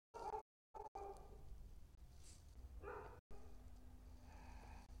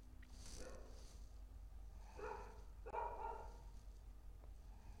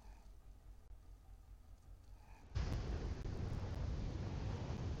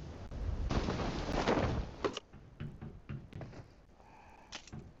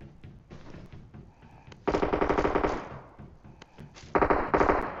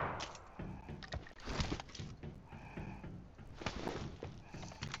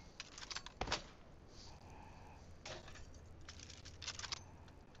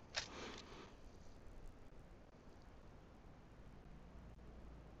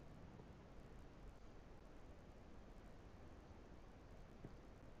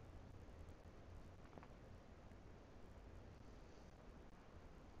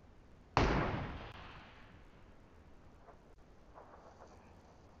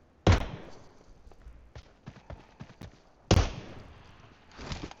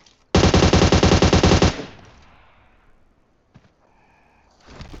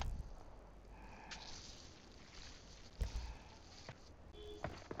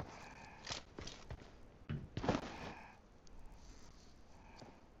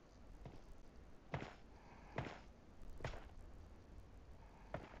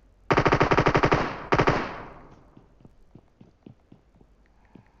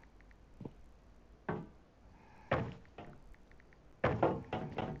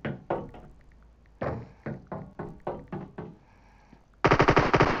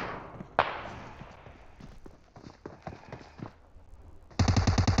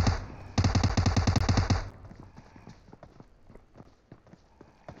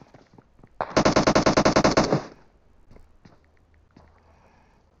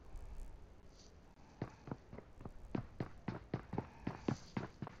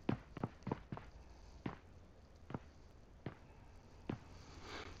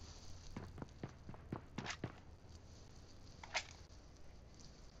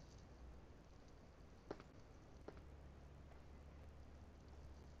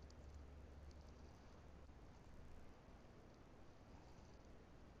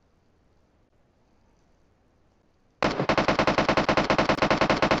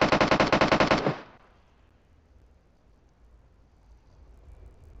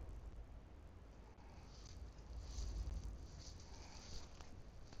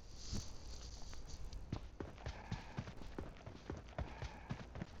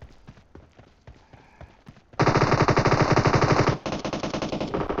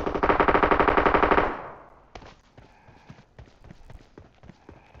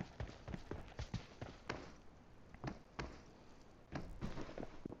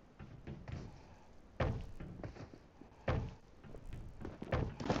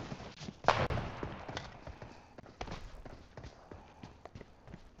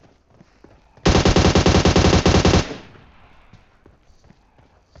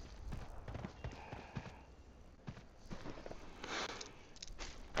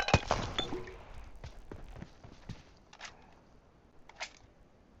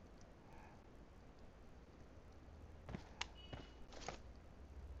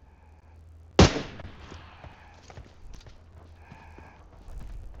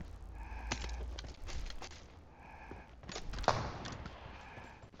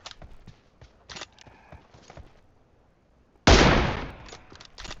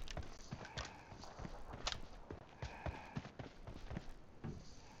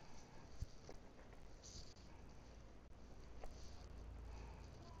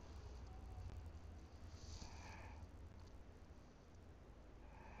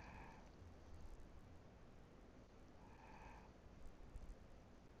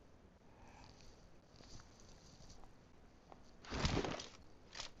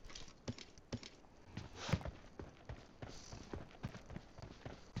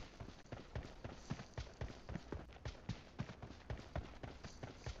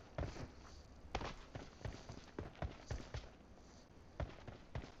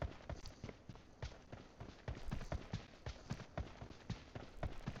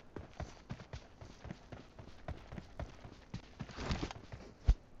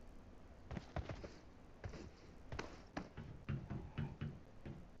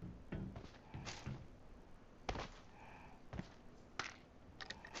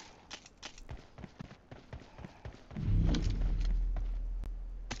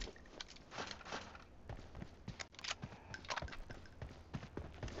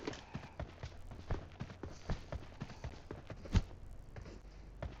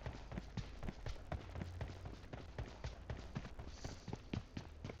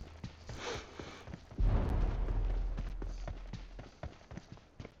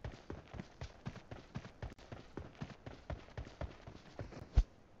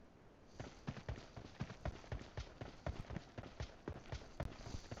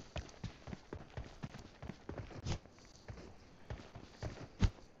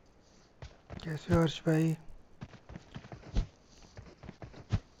कैसे हो हर्ष भाई?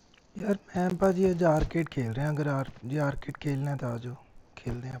 यार मैं भाजी आज आर्केड खेल रहे हैं। अगर ये आर्केड खेलना है तो आ जाओ,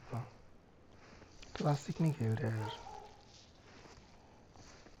 खेलते हैं अपना। क्लासिक नहीं खेल रहे यार।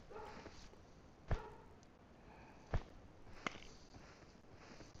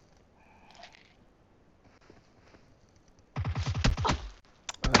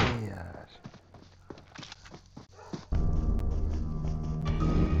 अरे यार,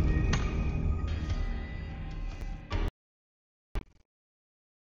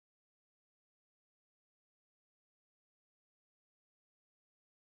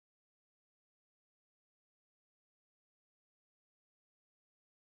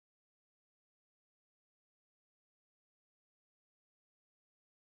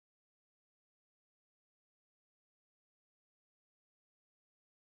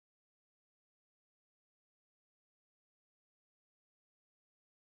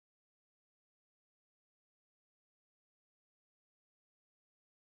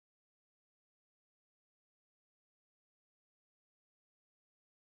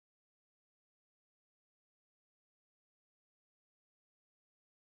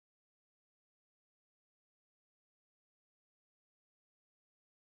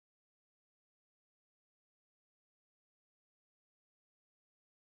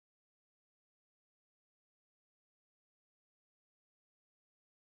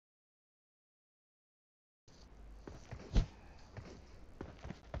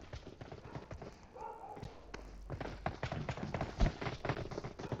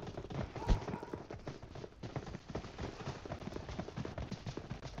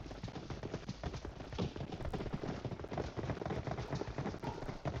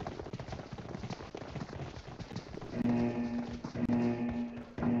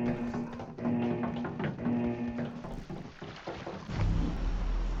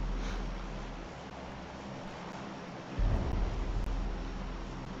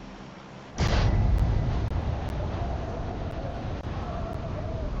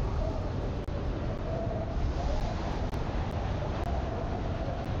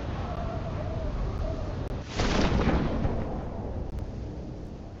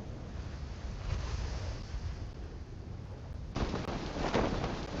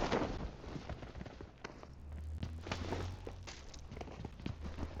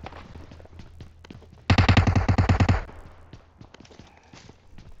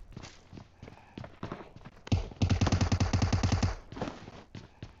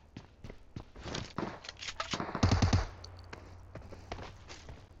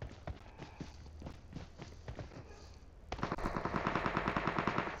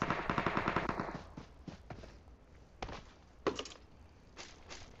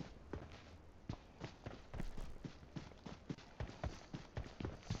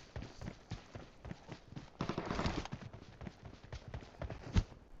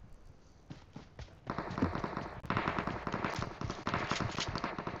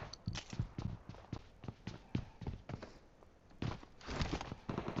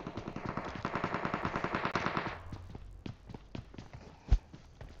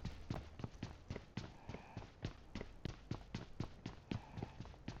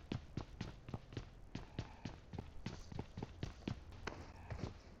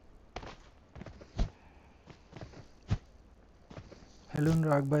 हेलो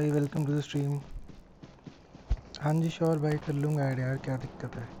अनुराग भाई, वेलकम टू द स्ट्रीम। हाँ जी श्योर भाई, कर लूँगा ऐड यार, क्या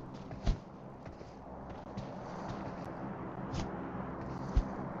दिक्कत है।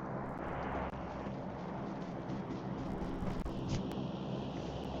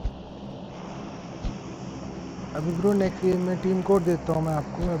 अभी ब्रो नेक्स्ट गेम में टीम कोड देता हूँ मैं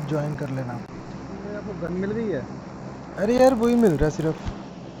आपको, अब ज्वाइन कर लेना। में आपको गन मिल गई है? अरे यार वही मिल रहा है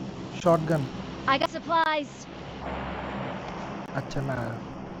सिर्फ, shot gun. I got supplies. अच्छा मैं आया।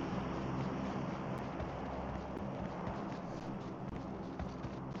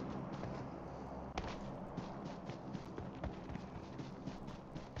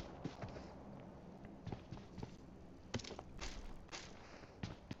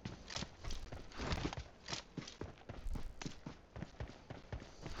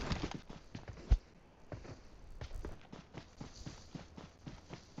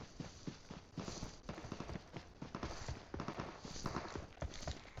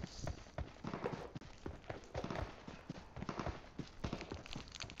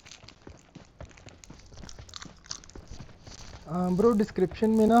 ब्रो डिस्क्रिप्शन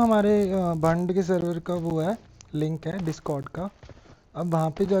में ना हमारे बंड के सर्वर का वो है, लिंक है डिस्कॉर्ड का। अब वहाँ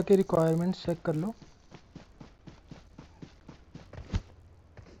पे जाके रिक्वायरमेंट्स चेक कर लो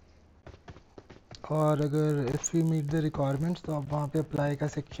और अगर if you meet the requirements तो आप वहाँ पे अप्लाई का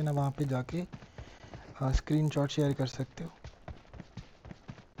सेक्शन है, वहाँ पे जाके स्क्रीनशॉट शेयर कर सकते हो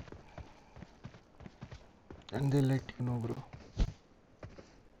and they let you know bro.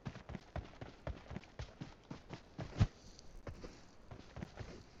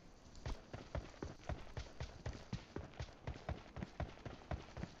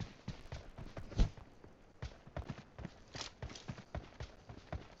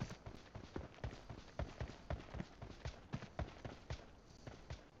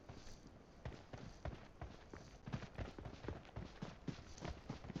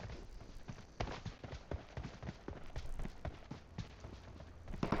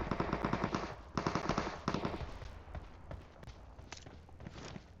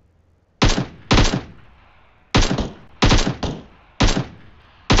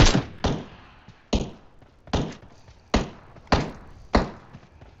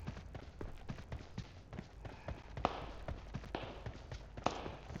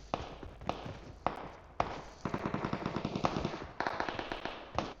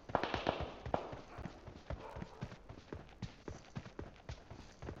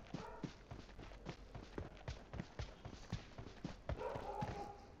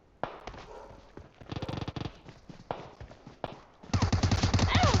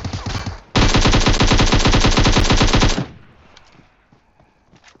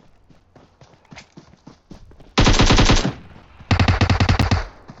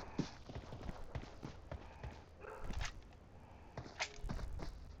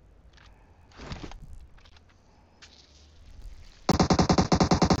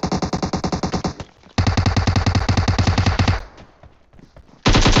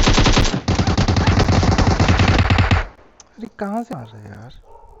 अरे कहाँ से मार रहे हैं यार।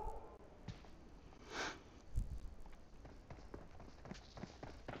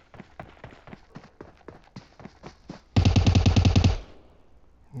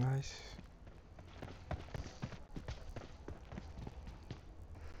 नाइस।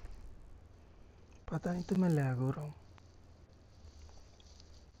 पता नहीं तो मैं लैग हो रहा हूँ।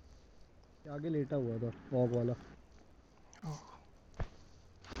 आगे लेटा हुआ था फॉग वाला।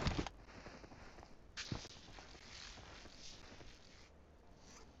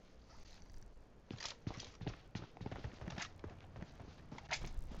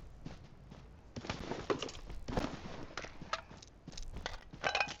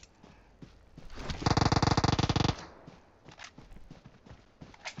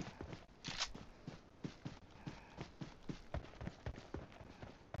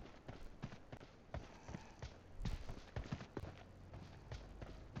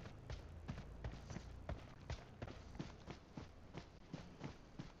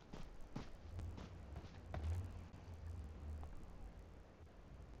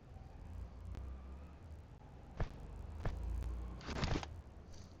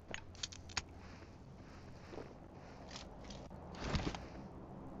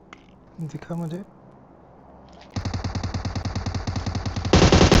 दिखा मुझे।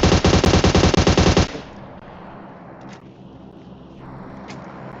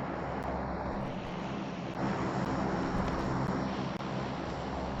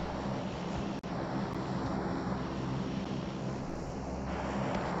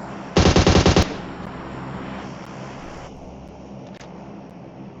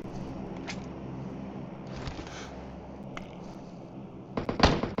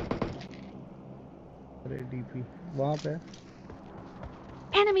 अरे डीपी वहाँ पे है।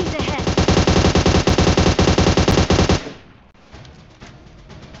 Enemies ahead!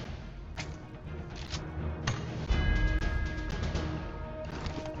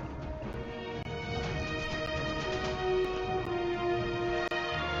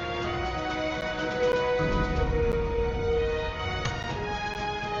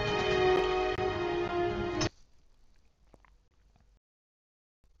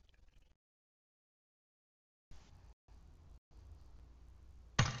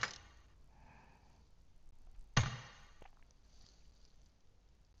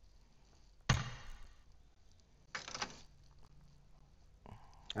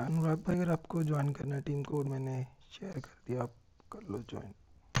 अनुराग भाई अगर आपको ज्वाइन करना है टीम कोड मैंने शेयर कर दिया, आप कर लो ज्वाइन।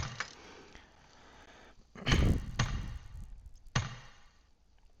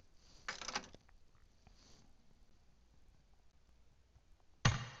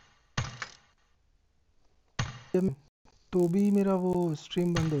 तो भी मेरा वो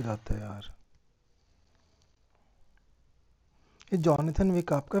स्ट्रीम बंद हो जाता है यार। ये जॉनथन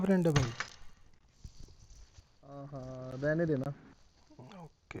विक आपका फ्रेंड है भाई? हाँ हाँ रहने देना।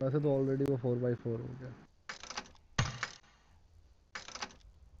 ओके। वैसे तो ऑलरेडी वो 4x4 हो गया।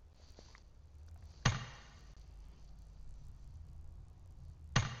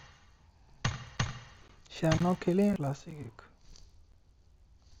 शैनो खेले हैं क्लासिक एक।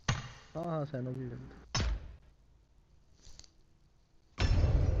 हाँ हाँ सैनो भी खेलते।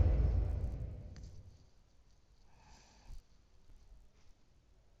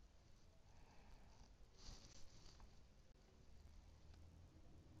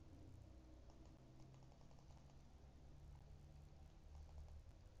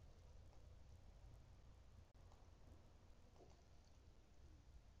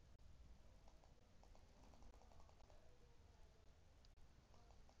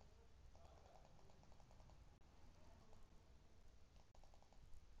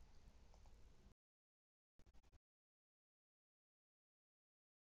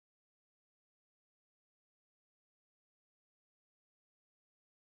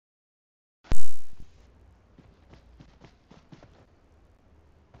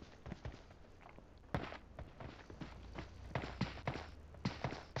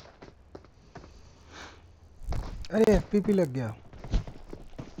 अरे एफपीपी लग गया।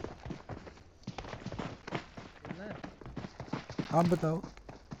 खेलना है? आप बताओ।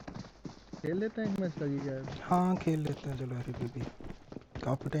 खेल लेते हैं एक मैच, लगी क्या है। हाँ खेल लेते हैं चलो एफपीपी।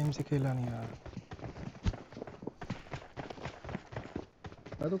 काफ़ी टाइम से खेला नहीं यार।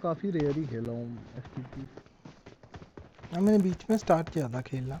 मैं तो काफ़ी रेयर ही खेला हूँ एफटीपी। हाँ मैंने बीच में स्टार्ट किया था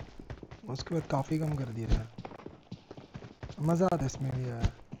खेलना, उसके बाद काफ़ी कम कर दिया यार। मज़ा आता है इसमें भी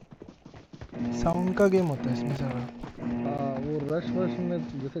यार, साउंड का गेम होता है इसमें सारा। हाँ वो रश वश में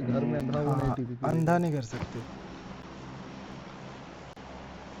जैसे घर में अंधा वो नहीं हाँ टीपीपी अंधा लेगा। नहीं कर सकते।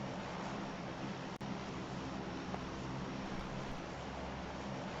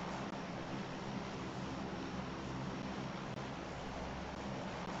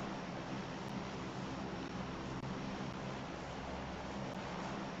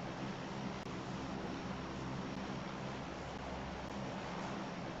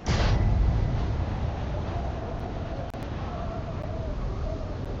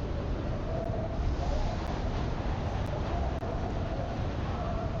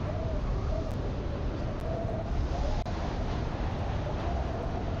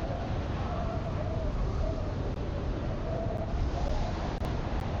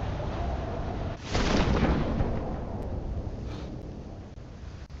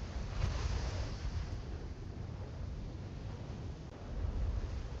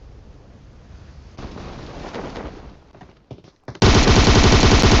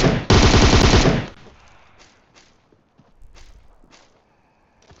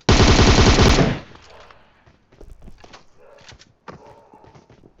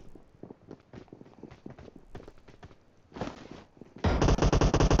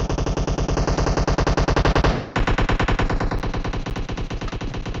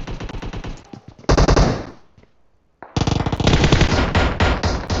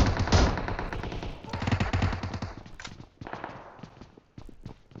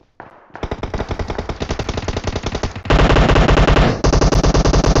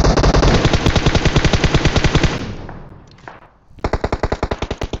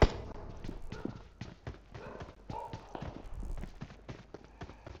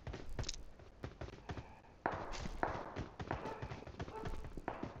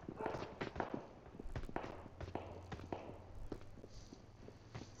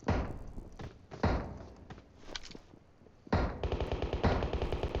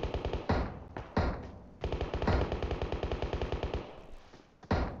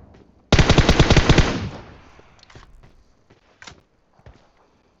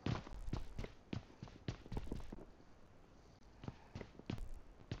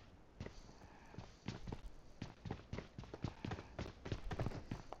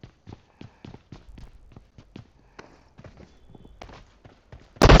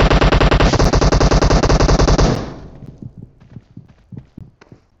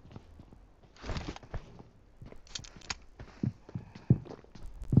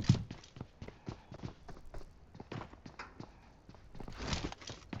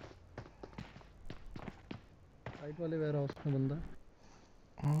 राइट वाले वेयर हाउस में बंदा है।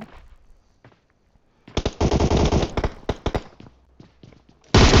 हम्म,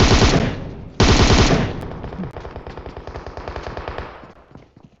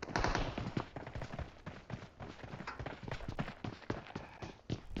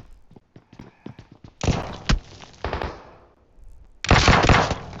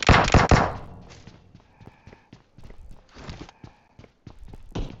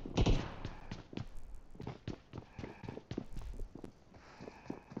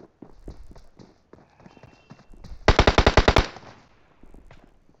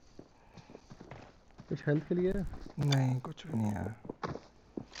 कुछ हेल्प के लिए है? नहीं कुछ भी नहीं यार।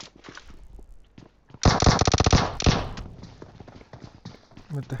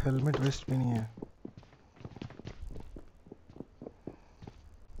 मेरे तो हेलमेट वेस्ट भी नहीं है।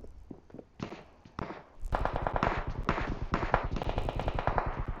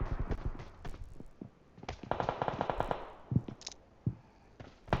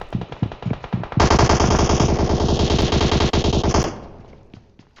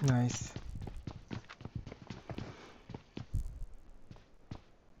 नाइस।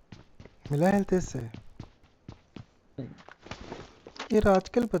 मिला हेल्थ इससे? यार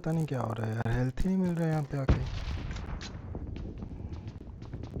आजकल पता नहीं क्या हो रहा है यार, हेल्थ ही नहीं मिल रहा है यहाँ पे आके।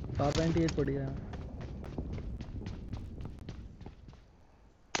 498 पड़ गया।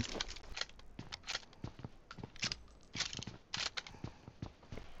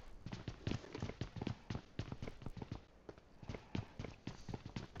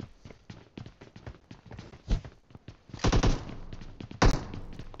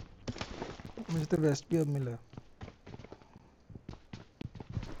 मुझे तो वेस्ट भी अब मिला।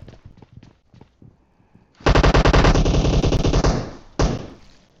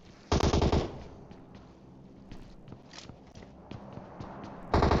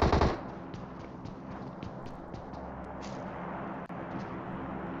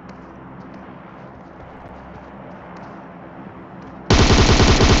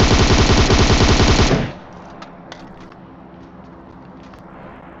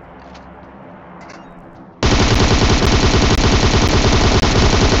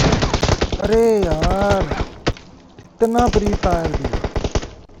 अरे यार, इतना प्री फायर दिया,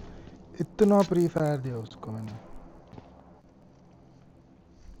 इतना प्री फायर दिया उसको मैंने।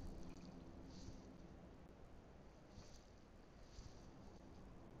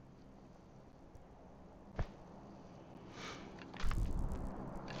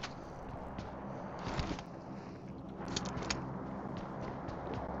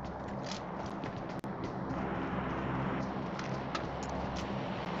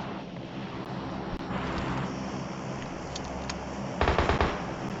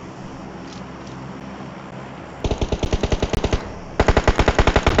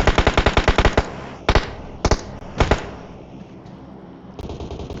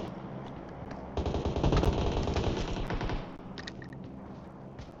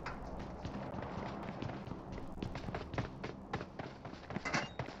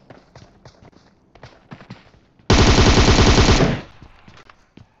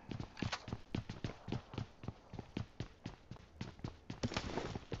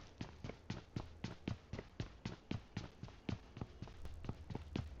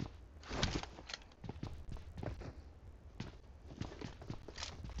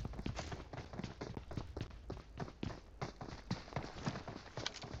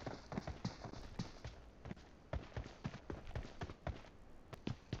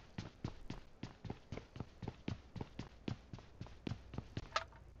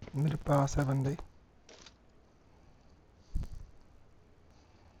 मेरे पास है बंदे।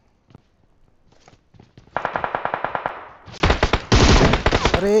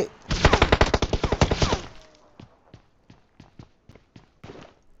 अरे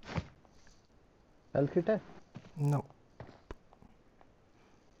हेल्थ किट है? नो।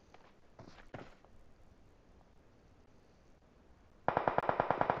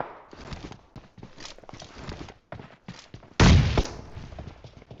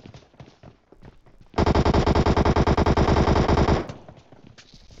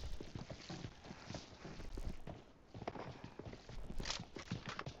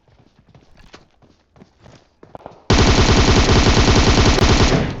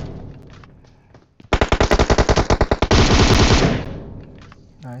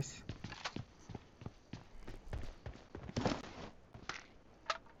 नाइस।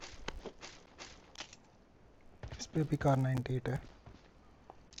 इस पे भी कार 98 है।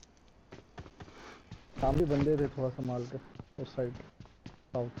 सामने बंदे थे, थोड़ा संभाल के उस साइड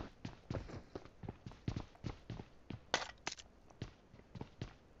साउथ।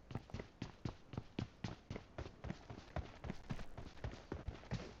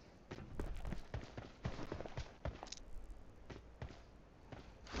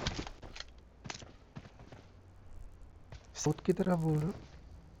 साउथ की तरफ बोल रहे हो?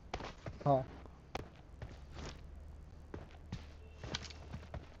 हाँ,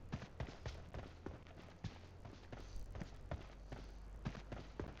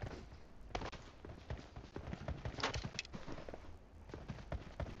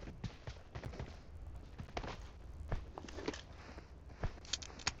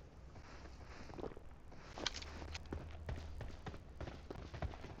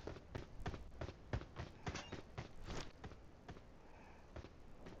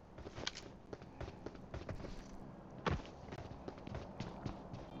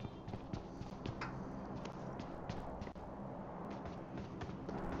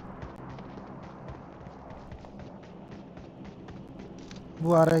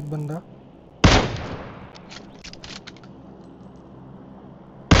 वो आ रहा है एक बंदा।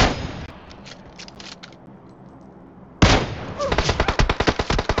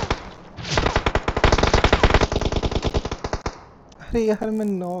 अरे यार मैं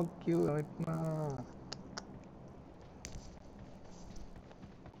नॉक क्यों हूँ इतना।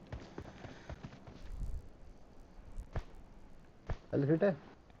 हेल्थ हिट है।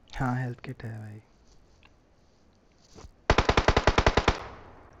 हाँ हेल्थ किट है भाई।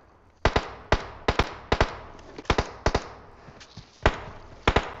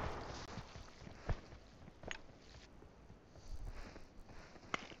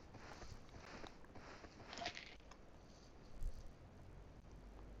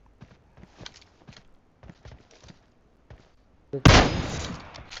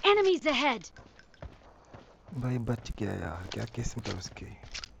 Enemies ahead! भाई बच गया यार, क्या किस्मत है उसकी।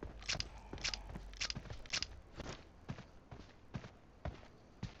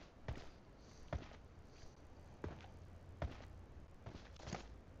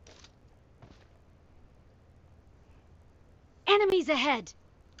 Enemies ahead!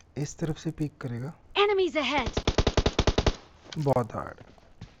 इस तरफ से पीक करेगा। Enemies ahead! बहुत हार्ड।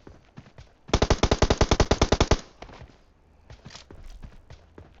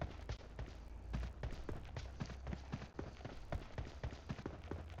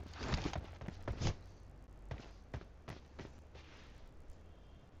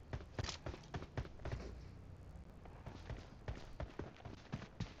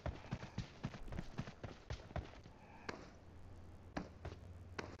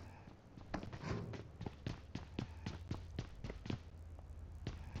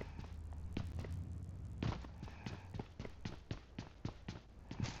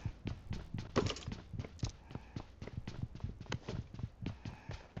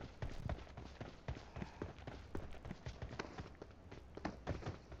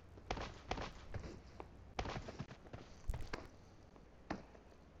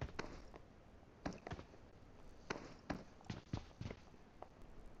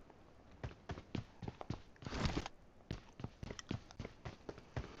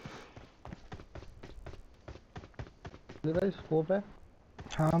 मेरा स्कोप है।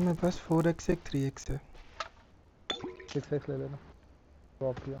 हाँ मेरे पास 4x एक 3x है। 6x ले लेना।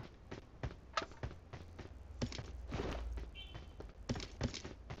 ड्रॉप किया।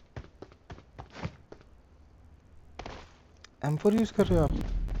 M4 यूज कर रहे हो आप?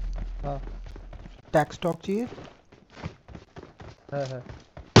 हाँ टैक्स स्टॉक चाहिए? है।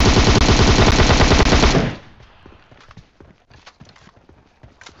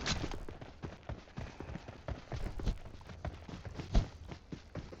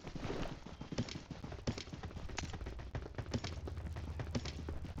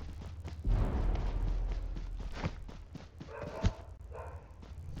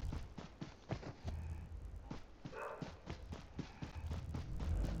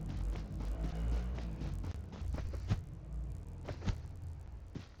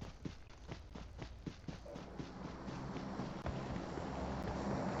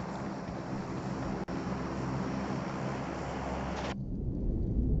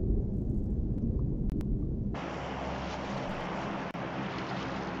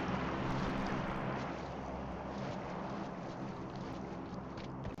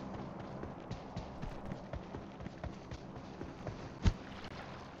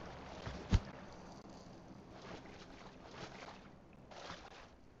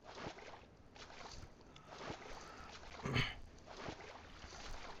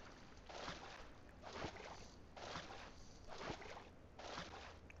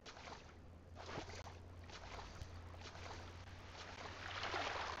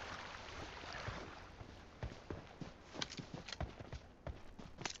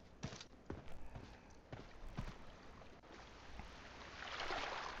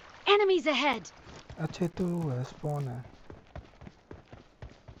 Enemies ahead! अच्छे तो वो है, स्पॉन है।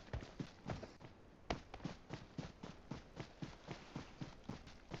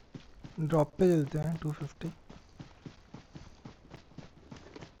 ड्रॉप पे चलते हैं 250।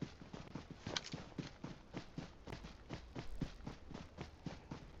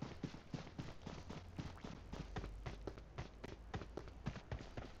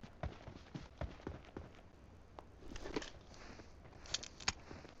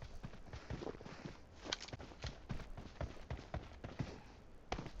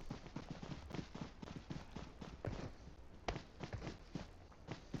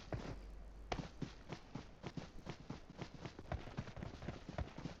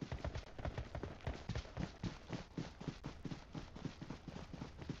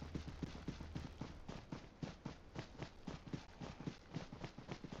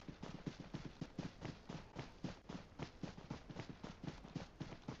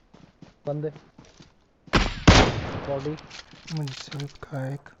 बंदे बॉडी मुझसे का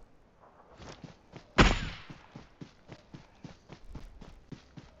एक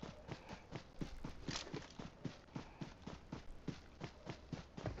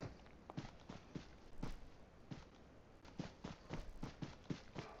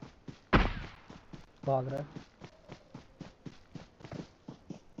भाग रहा है।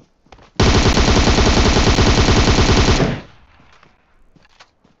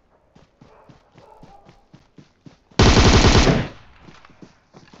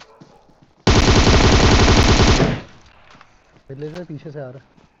 बिल्ली से पीछे से आ रहा है।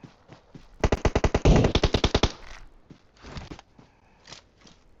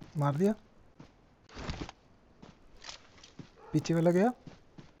 मार दिया। पीछे वाला गया।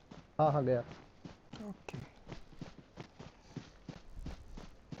 हाँ हाँ गया। ओके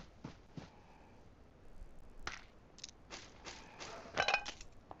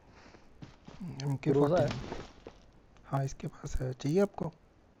ग्रोजा है। MK14। हाँ इसके पास है, चाहिए आपको?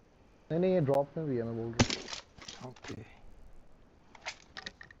 नहीं नहीं ये ड्रॉप में भी है, मैं बोल रहा हूँ। ओके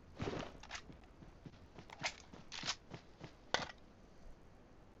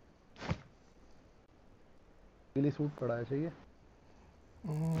गिली सूट पड़ा है, चाहिए?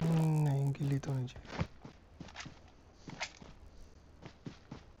 नहीं गिल्ली तो नहीं चाहिए।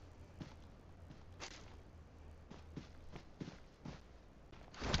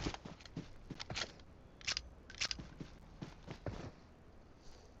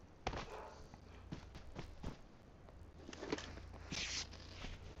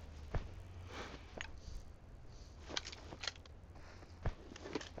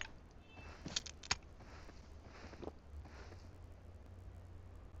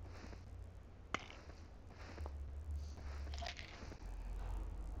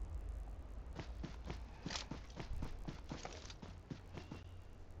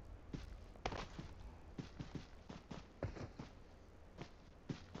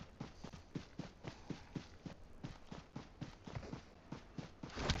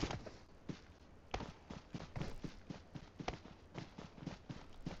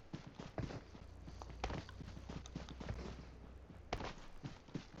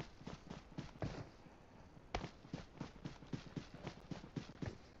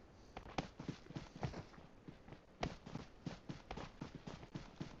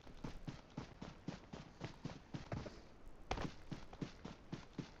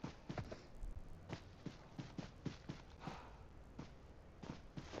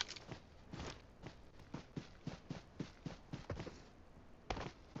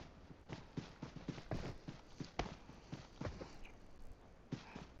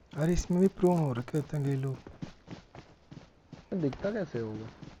 अरे इसमें भी प्रोन हो रखे होते हैं कई लोग। दिखता कैसे होगा?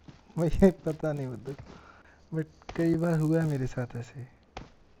 मुझे पता नहीं मतलब, बट कई बार हुआ है मेरे साथ ऐसे।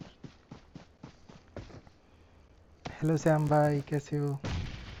 हेलो श्याम भाई, कैसे हो?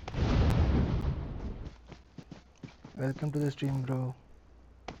 Welcome to the stream bro.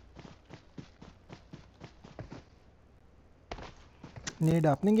 Need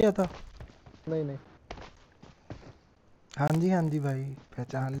आपने किया था? नहीं नहीं हाँ जी भाई,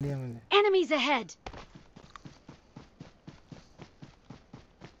 पहचान लिया मैंने। Enemies ahead!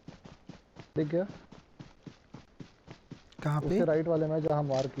 दिख गया। कहाँ पे? उसके राइट वाले में जहाँ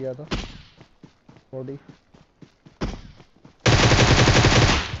मार किया था, बॉडी।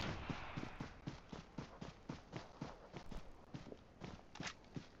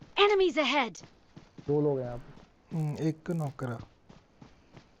 Enemies ahead! दो लोग हैं यहाँ पे। एक को नॉक करा।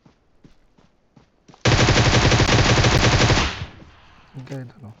 गए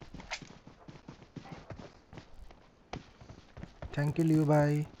दोनों। थैंक यू लियो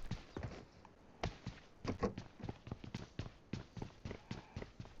भाई।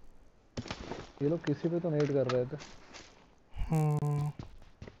 ये लोग किसी पे तो नेट कर रहे थे। हम्म,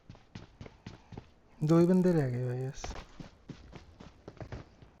 दो ही बंदे रह गए भाई बस।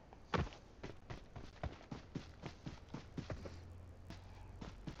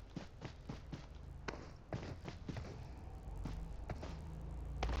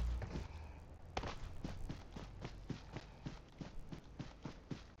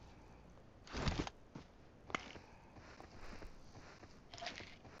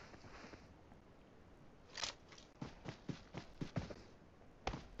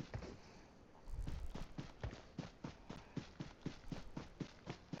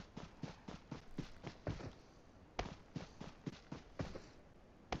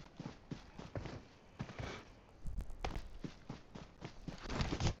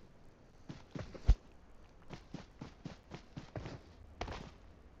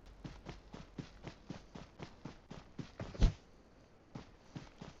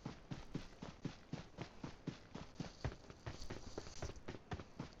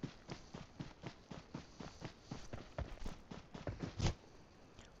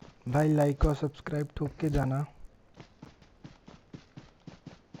 भाई लाइक और सब्सक्राइब ठोक के जाना।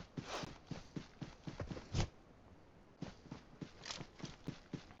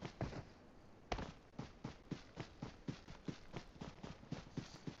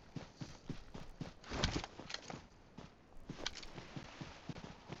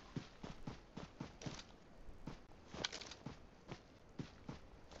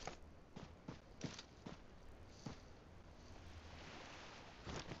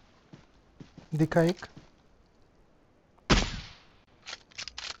 दिखा एक।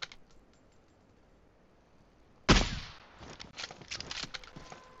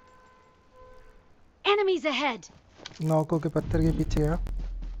 Enemies ahead! नौकों के पत्थर के पीछे आ।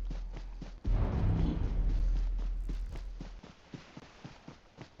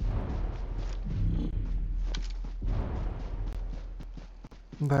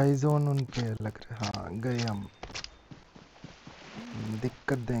 भाई जोन उन पे लग रहा। हाँ गए हम।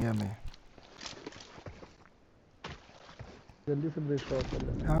 दिक्कत देंगे हमें। जल्दी से ब्रेक क्रॉस कर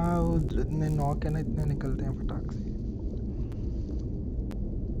लेना। हाँ वो इतने नॉक है ना, इतने निकलते हैं फटाक से।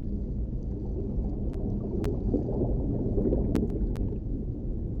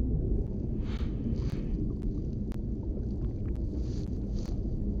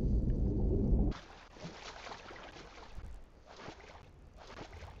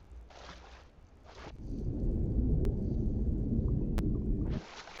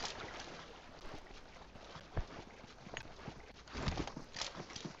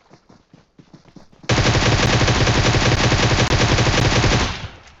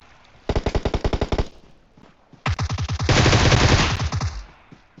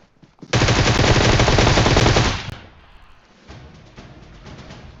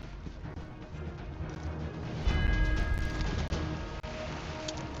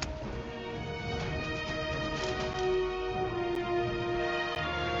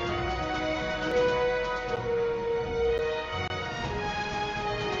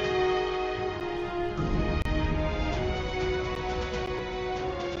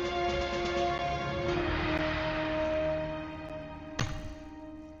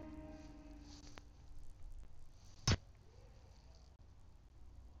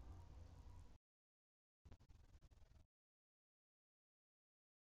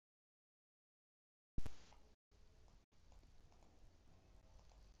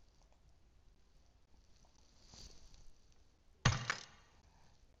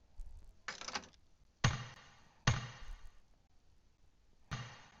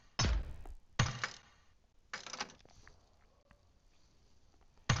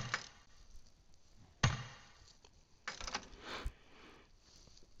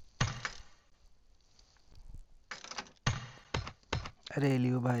 अरे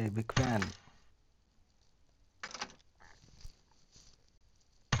लियो भाई बिग फैन।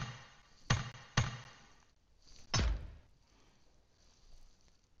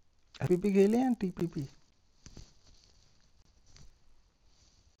 पीपी खेले हैं टीपीपी।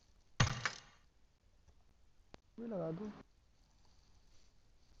 भी लगा दूँ।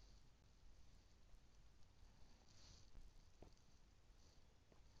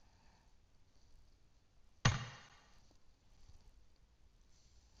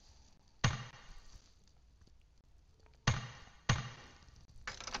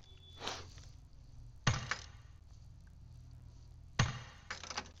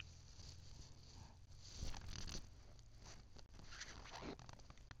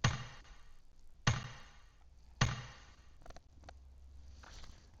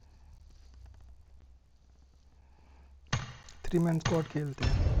 थ्री मैन स्क्वाड खेलते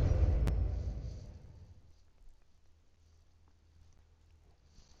हैं।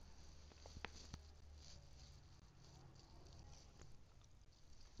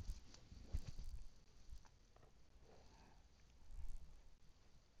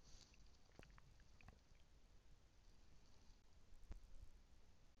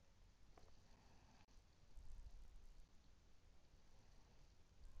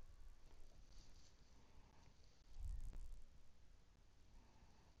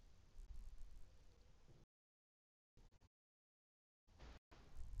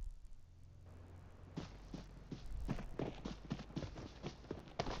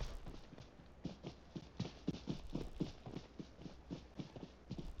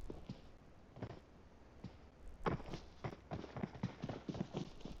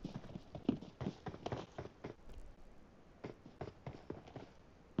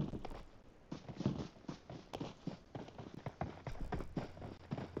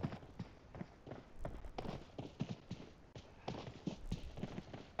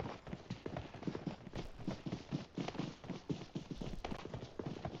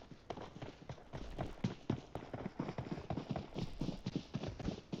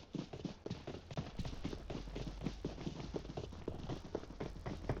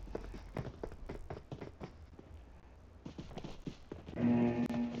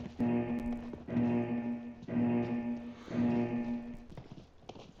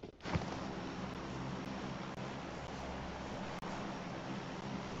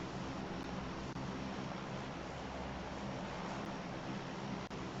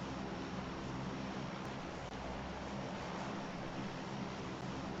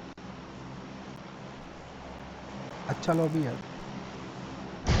 चलो अभी यार।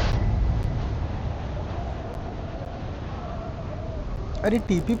 अरे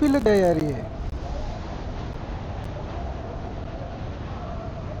टीपी पे लग गया यार ये।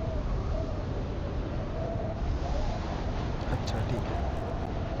 अच्छा ठीक है।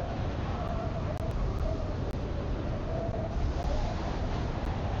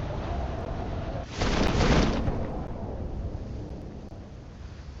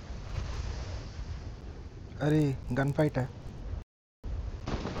 अरे गन फाइट है।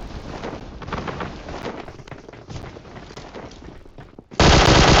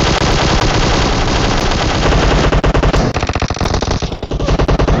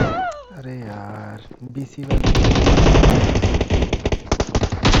 अरे यार बीसी वाले।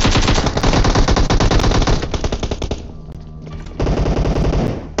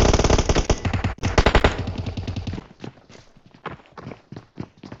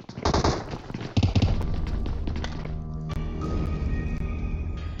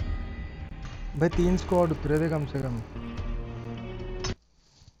 भाई 3 स्क्वाड उतरे थे कम से कम।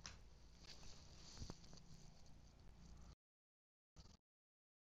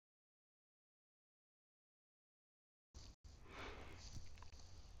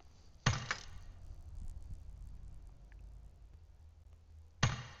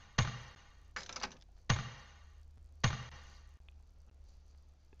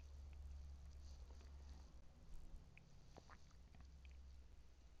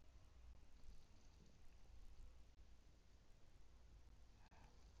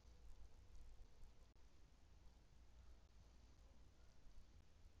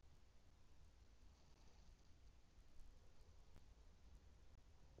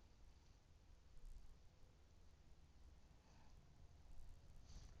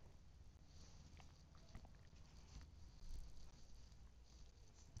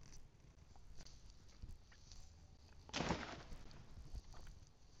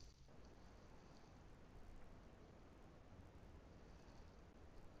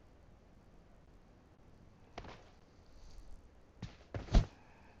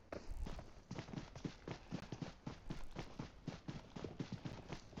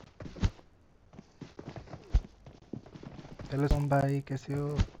 हेलो सोम भाई कैसे हो?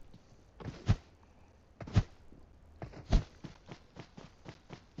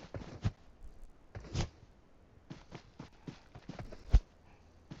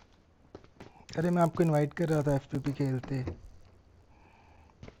 अरे मैं आपको इनवाइट कर रहा था एफपीपी खेलते।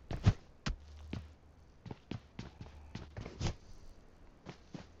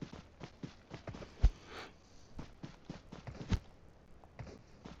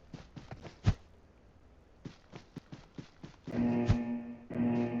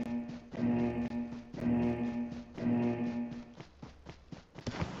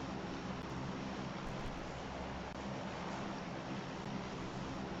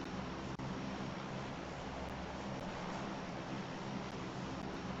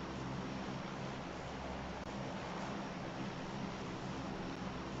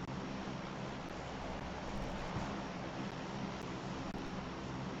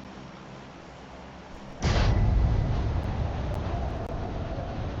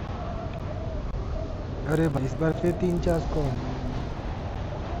 अरे भाई इस बार फिर 3-4 स्क्वाड।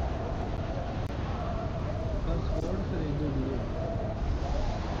 पर स्क्वाड फिर एक दो डुओ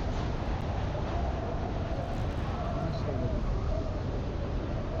 5 स्क्वाड अभी।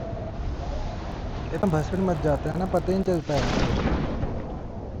 इतना भसड़ मच जाता है ना, पता ही नहीं चलता है।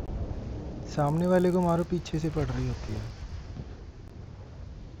 सामने वाले को मारो पीछे से पड़ रही होती है।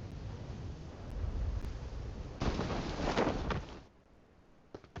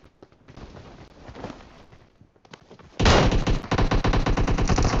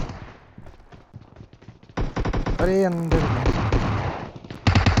 अरे अंदर घुस।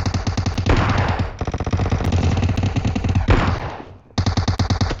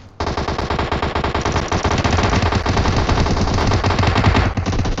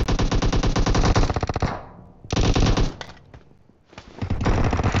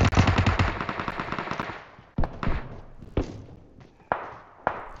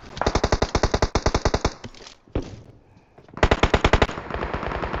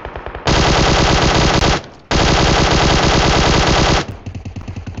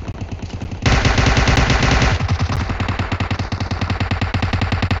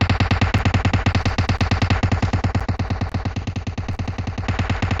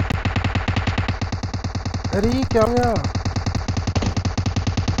 अरे ये क्या हो गया?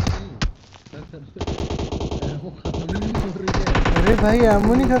 नहीं सर सर एमो खत्म ही नहीं हो रही है। अरे भाई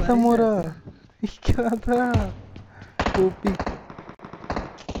एमो नहीं गोली खत्म मारी हो जाते रहा। हैं। ये क्या था? टोपी।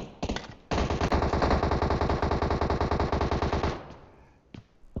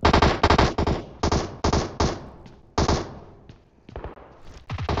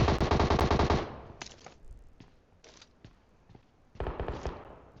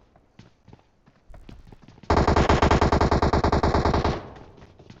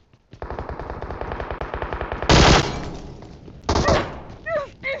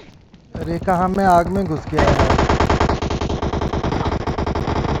 अरे कहाँ मैं आग में घुस गया यार।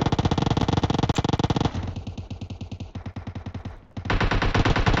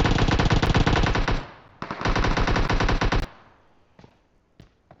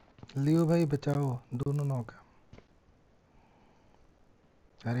 लियो भाई बचाओ, दोनों नौका।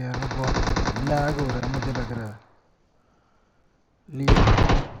 अरे यार बहुत लैग हो रहा है मुझे लग रहा है। लियो,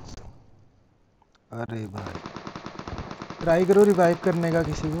 अरे भाई ट्राई करो रिवाइव करने का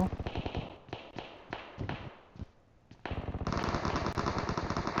किसी को।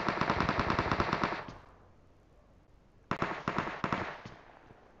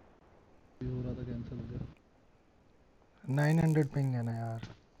 ये हो रहा था, कैंसिल हो गया। 900 पिंग है ना यार।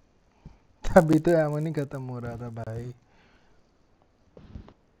 तभी तो एमो नहीं खत्म हो रहा था भाई।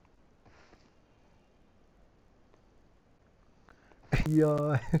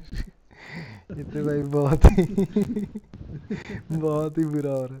 यार ये तो भाई बहुत ही बहुत ही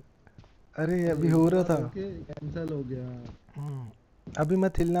बुरा हो रहा है। अरे तो अभी एक हो रहा बार था। होके कैंसिल हो गया। अभी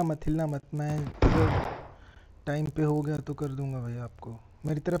मत हिलना मत हिलना मत, मैं टाइम पे हो गया तो कर दूंगा भाई आपको।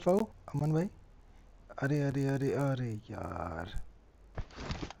 मेरी तरफ आओ अमन भाई। अरे अरे अरे अरे यार।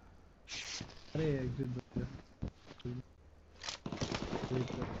 अरे एग्जिट दो यार, वेट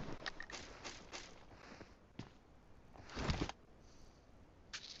कर।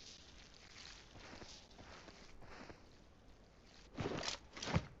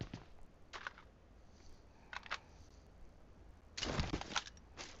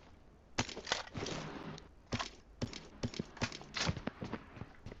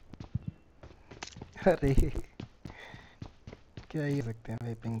 अरे क्या ही सकते हैं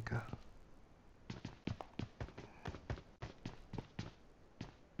भाई पिंक का।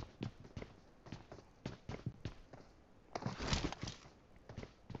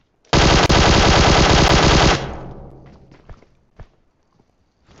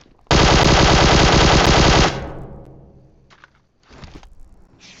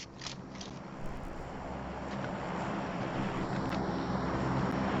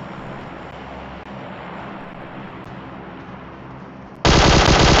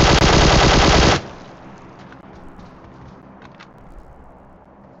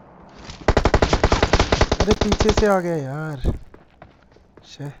 अरे पीछे से आ गया यार।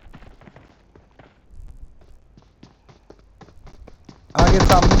 शे आगे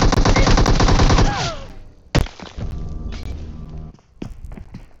सामने।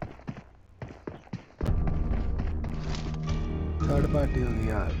 थर्ड पार्टी होगी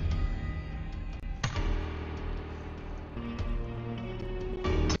यार।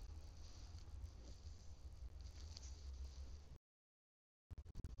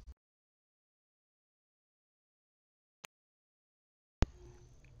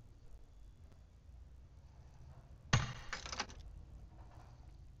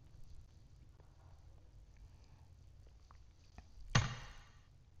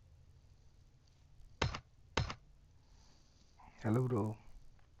 Hello bro.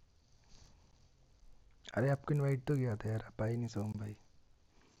 अरे आपको इनवाइट तो किया था यार, आप आए नहीं सोम भाई।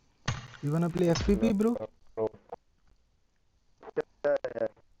 You वांना play FPP bro?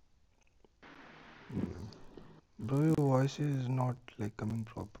 Bro, your voice is not like coming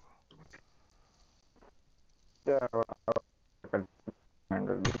proper. Yeah, I can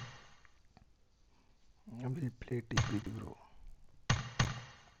handle it. I will play TP bro.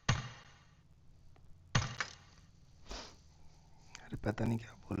 अरे पता नहीं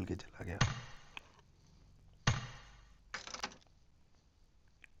क्या बोल के चला गया।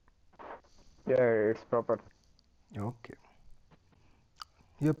 Yeah, it's proper. Okay.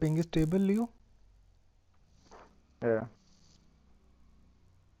 Your ping is stable, Leo? Yeah.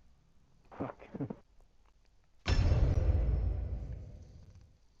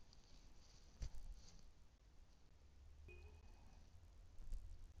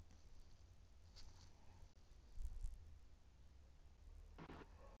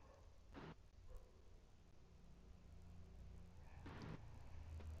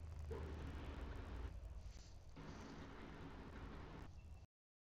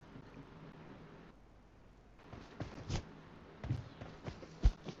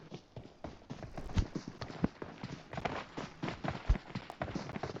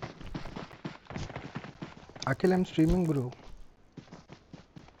 Akhil, I'm streaming bro.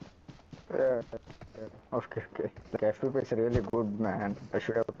 Yeah. Yeah. Okay, okay. Like FPP is really good, man. I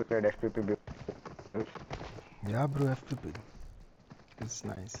should have played FPP before. Yeah bro, FPP. It's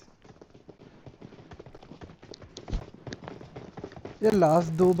nice. ये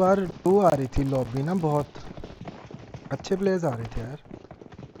last दो बार to आ रही थी lobby ना, बहुत अच्छे players आ रहे थे यार।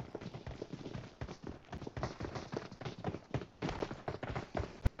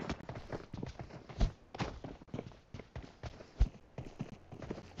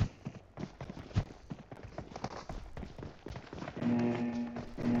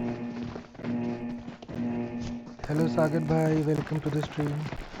 हेलो सागर भाई, वेलकम टू द स्ट्रीम।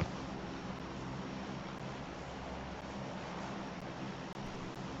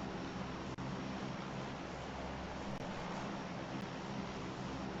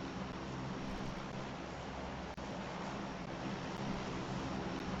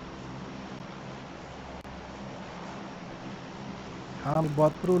 हाँ,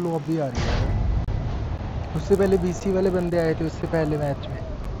 बहुत प्रो लॉबी आ रही है। उससे पहले बीसी वाले बंदे आए थे उससे पहले मैच में।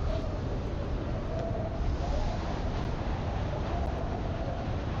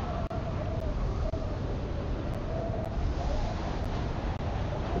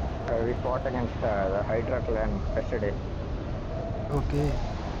 We fought against the Hydra clan yesterday. Okay,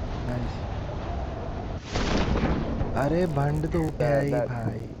 nice. अरे भंड तो है ही That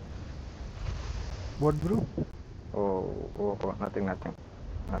भाई। What bro? oh, nothing.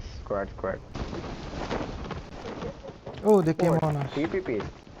 Squad. Oh, they came What? on us. TPP.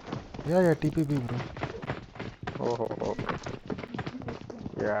 Yeah, TPP bro. Oh.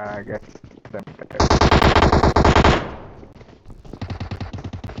 Yeah, I guess. But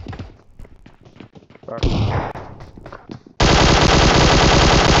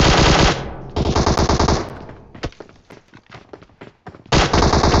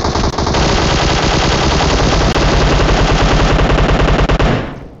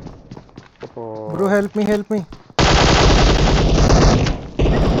Bro, oh, help me.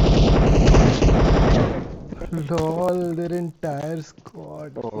 Lol, their entire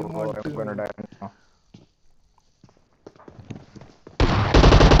squad came on to I'm gonna me. die now.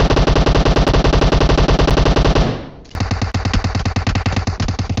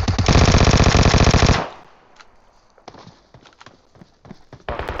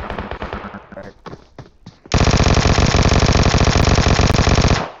 Right.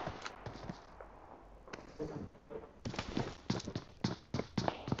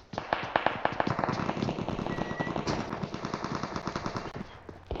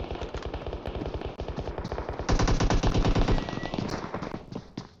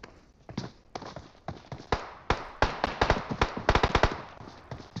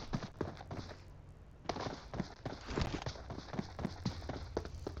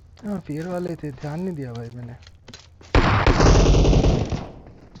 हाँ, fear वाले थे, ध्यान नहीं दिया भाई मैंने।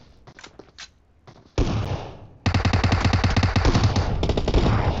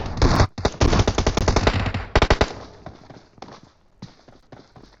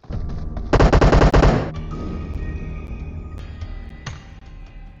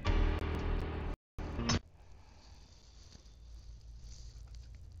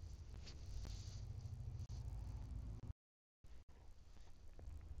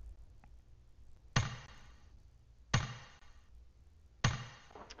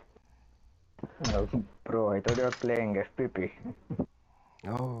 Bro, I thought you were playing FPP.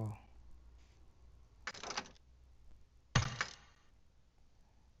 Oh,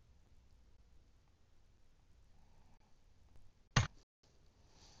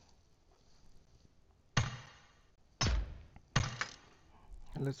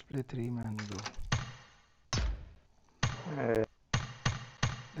 let's play 3-man bro. Uh,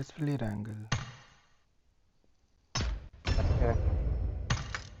 Let's play Wrangle. yeah.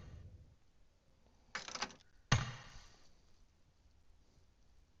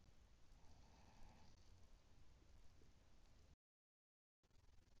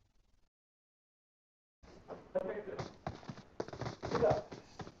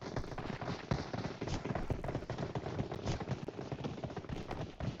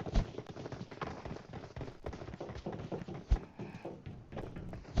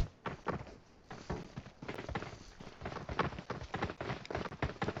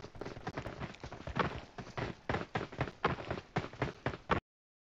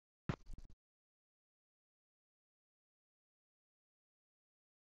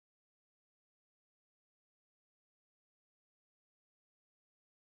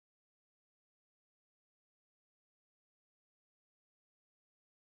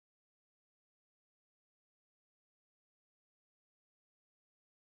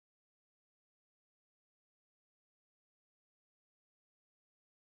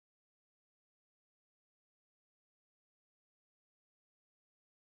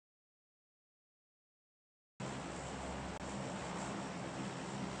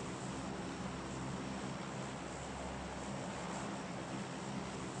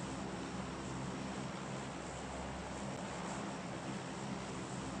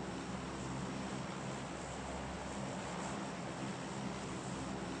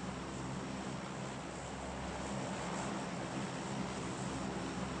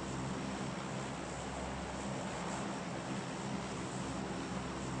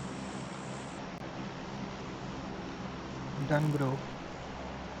 Done, bro.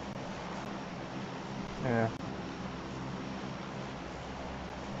 Yeah.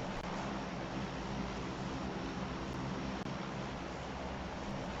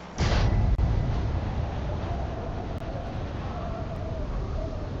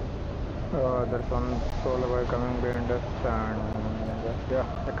 There's one solo boy coming behind us, and yeah,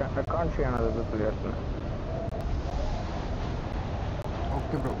 I can't see another people yet.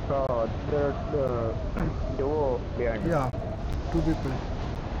 Okay, bro. The duo behind us. Yeah, 2 people.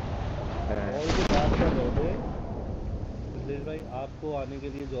 और जो बात कर रहे थे मिथिलेश भाई, आपको आने के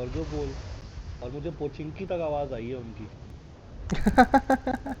लिए जॉर्जो बोल, और मुझे पोचिंकी तक आवाज आई है उनकी।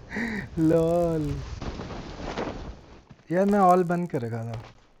 लॉल। यार मैं ऑल बंद कर रखा था।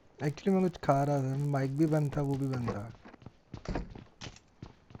 एक्चुअली मैं कुछ खा रहा था, माइक भी बंद था, वो भी बंद था।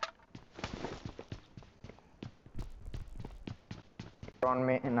 On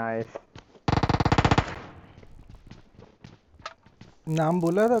me, nice. नाम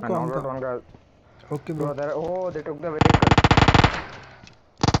बोला था I कौन knocked out था? one guy. Okay bro. Oh, they took the vehicle.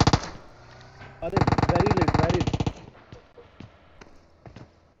 अरे very late, very.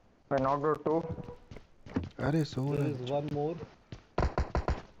 I knocked out two. अरे सो देयर रहा इज वन मोर।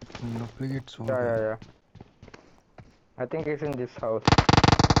 है, डुप्लीकेट सो Yeah, गया। yeah, yeah. I think he's in this house.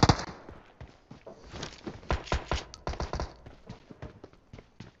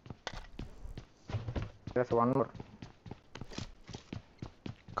 There's one more.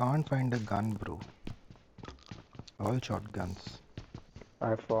 Can't find a gun, bro. All shotguns.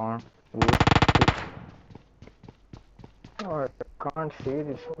 I found. Oh, I can't see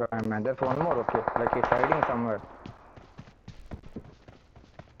this guy, man. There's one more. Okay, like he's hiding somewhere.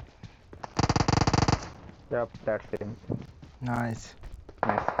 Yep, that's him. Nice.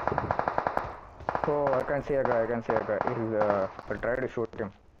 Nice. Oh, I can see a guy. I can see a guy. I tried to shoot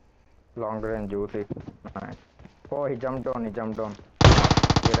him. Longer and juicy. Nice. Oh, he jumped down. He jumped down.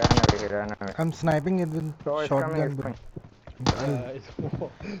 He ran away. He ran away. I'm sniping it with Oh, it's coming. shotgun, It's bro.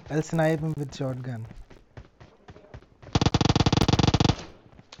 coming. I'll snipe him with shotgun.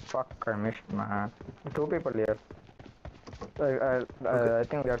 Fuck, I missed, man. Two people here. I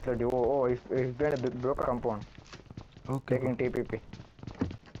think that's the duo. Oh, he's behind a broken compound. Okay, Taking bro. TPP.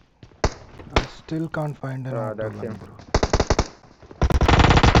 I still can't find an auto That's gun, him. bro.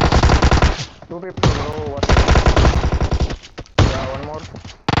 Two people, bro. What? Yeah, one more.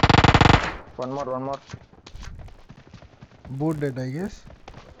 One more. Both dead, I guess.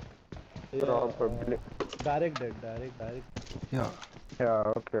 Probably. Direct dead, direct. Yeah.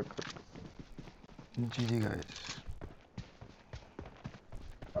 Yeah, okay. GG, guys.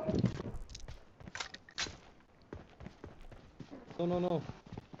 No,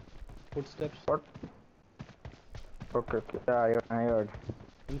 footsteps What? Okay. Yeah, I heard.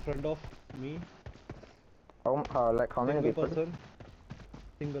 In front of me. Like how many single people? Person,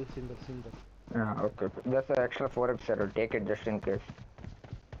 single. Yeah, okay. That's an extra 4x settle. Take it just in case.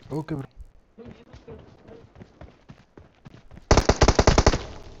 Okay, bro.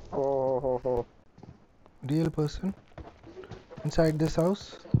 Oh. Real person inside this house.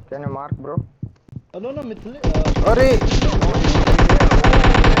 Can you mark, bro? No मिथिले। अरे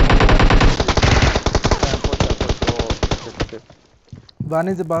one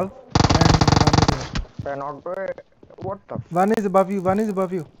is above and one is here. What the? One is above you. One is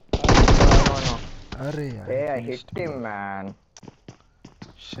above you. No. अरे यार. Hey, I finished hit him, man.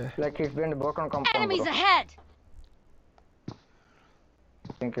 Shit. Like he's been broken compound, Enemies bro. ahead!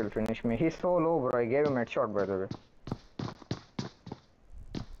 I think he'll finish me. He's so low, bro. I gave him a headshot, by the way.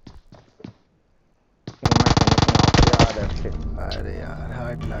 He might finish me off. Yeah, that's it. अरे यार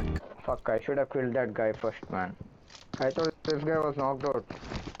hard luck. Fuck, I should have killed that guy first, man. I thought this guy was knocked out.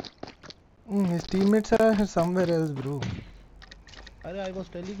 His teammates are somewhere else, bro. अरे I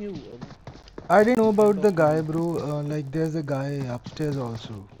was telling you. I didn't know about the guy, bro. Like there's a guy upstairs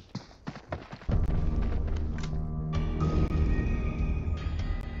also.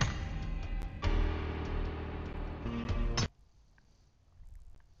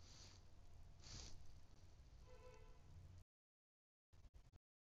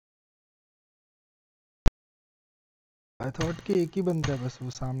 I thought कि एक ही बंदा है बस वो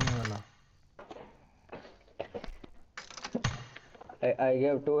सामने वाला. I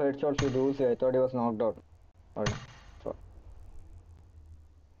gave 2 headshots to Uzi. I thought he was knocked out. Okay. So,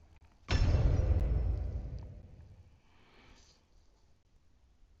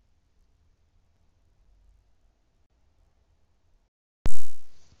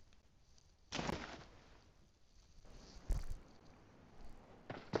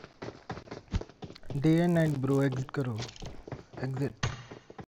 Day and night, bro. Exit करो. Exit.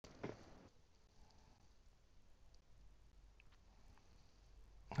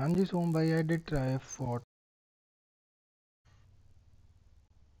 हाँ जी सोम भाई, आई डिड ट्राई फॉर।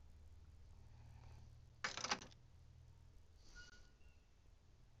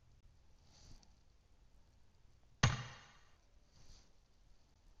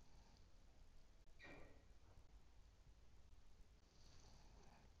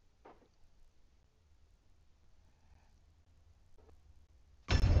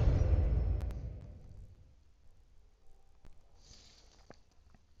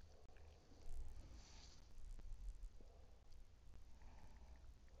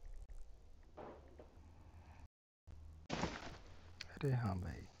 अरे हाँ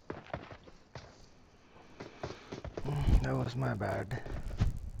भाई, that was my bad.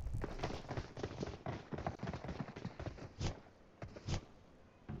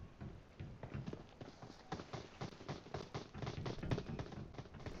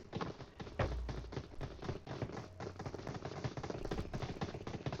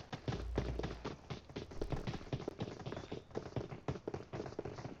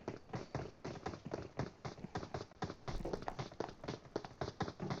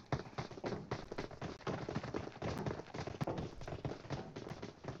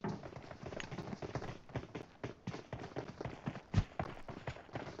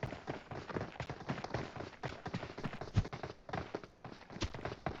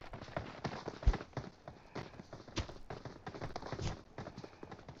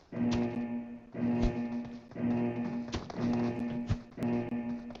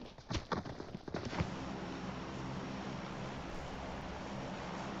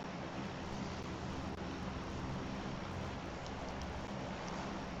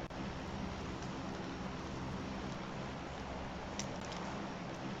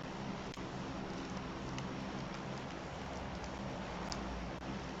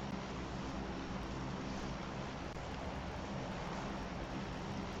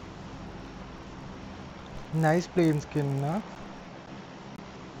 Nice plain skin, na?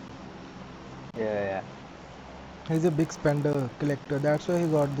 Yeah. He's a big spender, collector. That's why he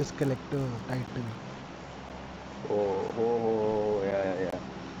got this collector title. Oh, yeah.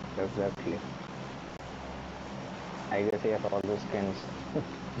 Exactly. I guess he has all the skins.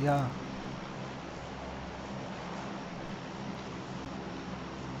 Yeah.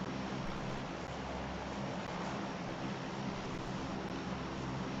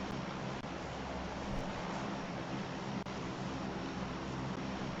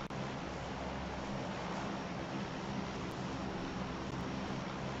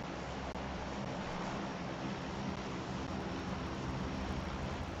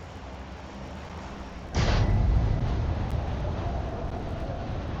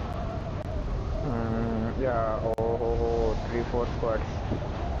 Yeah. Oh, 3-4 squads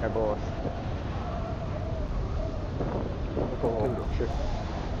above us. Okay, Oh bro. shit.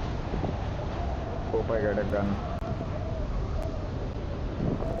 Hope I get a gun.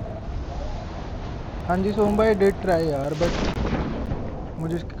 हाँ जी सोम भाई, did try यार, but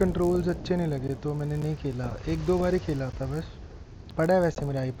मुझे इसके controls अच्छे नहीं लगे तो मैंने नहीं खेला। एक दो बार ही खेला था बस। पड़ा है वैसे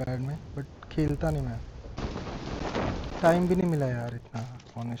मेरे आईपैड में, बट खेलता नहीं मैं। टाइम भी नहीं मिला यार इतना,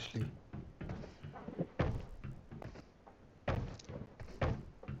 honestly.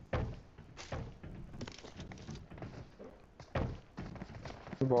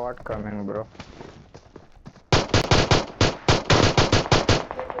 Bot coming, bro.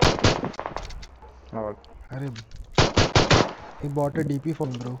 Oh, अरे he bought a DP for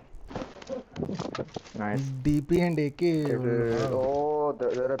me, bro. nice. DP and AK. It is. Wow. Oh,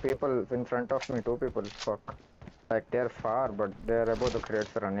 there are people in front of me. 2 people. Fuck. Like they're far, but they're above the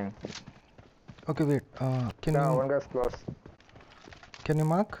crates running. Okay, wait. Yeah, one guy's close. Can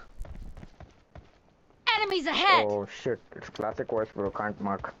you mark? Enemies ahead! Oh shit! It's classic voice, bro. Can't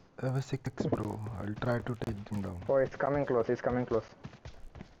mark. I have a 6x, bro. I'll try to take them down. Oh, it's coming close. He's coming close.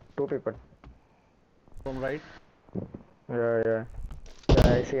 2 people. From right. Yeah.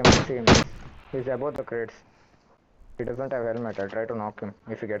 I see him. He's above the crates. He doesn't have helmet. I'll try to knock him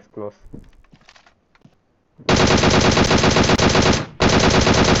if he gets close.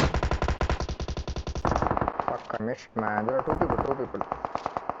 Fuck, I missed, man. There are 2 people.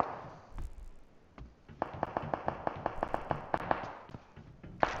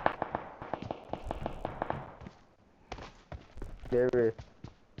 David.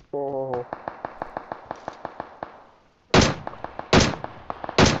 Oh.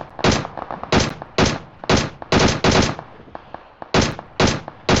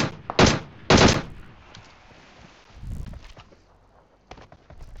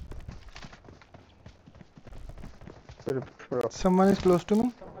 Bro, Someone is close to me.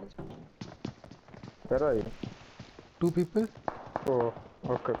 where are you? 2 people. Oh,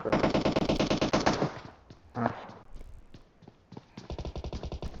 Okay, okay. Nice.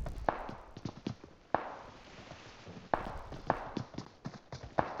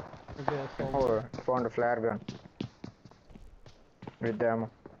 Okay, I saw one. Oh, found a flare gun with the ammo.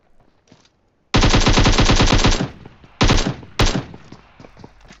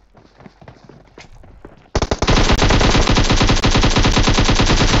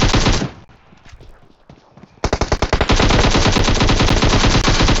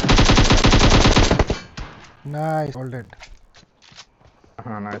 Nice, all dead.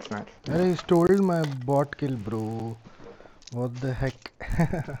 Nice, nice. Arey, he stole my bot kill, bro. What the heck?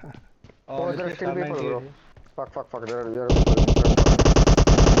 Oh, there are Honestly, still Star people, 98 bro. here. Fuck. There are people in front of me.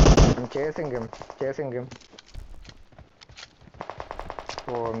 I'm chasing him.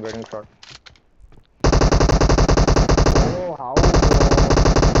 Oh, I'm getting shot. Oh, how, bro?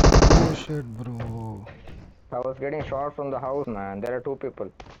 Oh shit, bro. I was getting shot from the house, man. There are two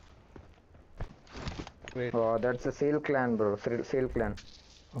people. Wait. Oh, that's the Seal clan, bro. Seal clan.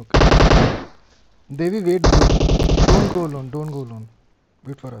 Okay. Devi, wait, bro. Don't go alone. Don't go alone.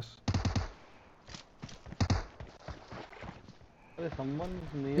 Wait for us. Okay, someone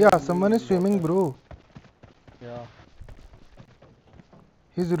is near Yeah, me someone is in swimming, water. bro. Yeah.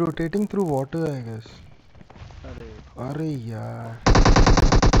 He's rotating through water, I guess. Arey. अरे यार.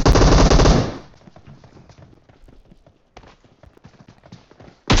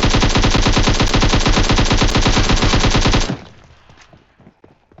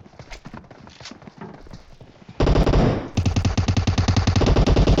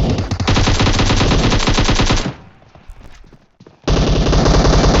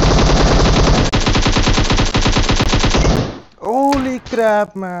 Holy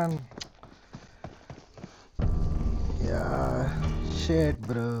crap, man. Yeah. Shit,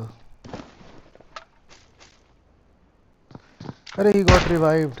 bro. Arey, he got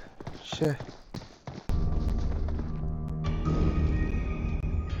revived. Shit.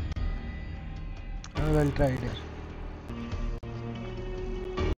 Well tried here.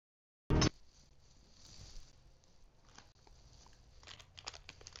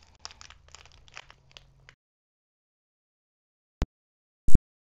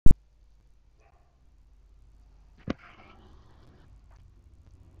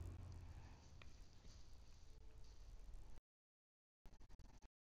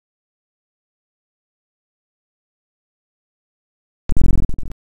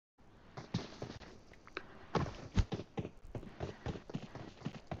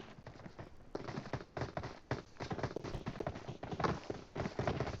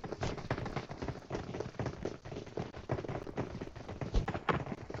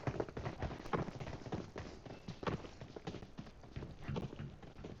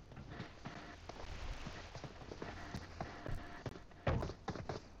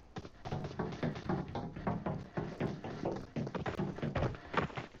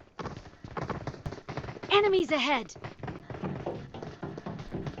 Enemies ahead!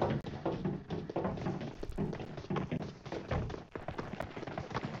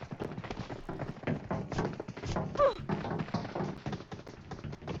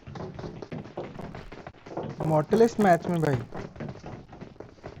 Mortalist match में भाई.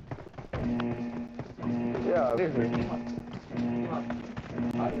 Yeah, this is.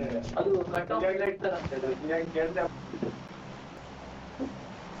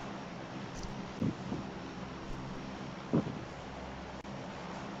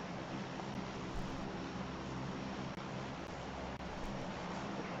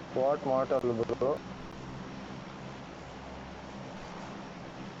 What mortal, bro?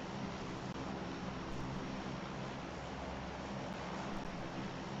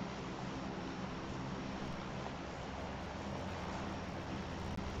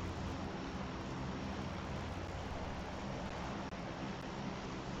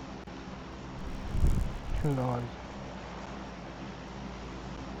 Lol.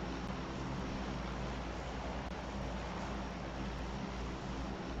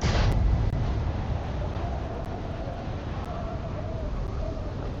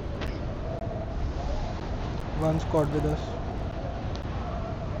 One squad with us.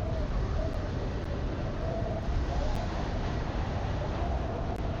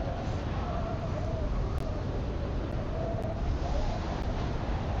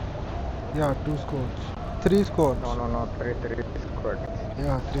 Yeah, two squads. Three squads. No. Three squads.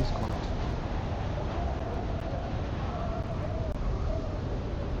 Yeah, three squads.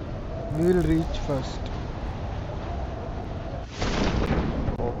 We will reach first.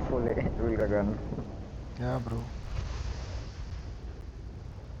 Hopefully, we'll get gun. Yeah, bro.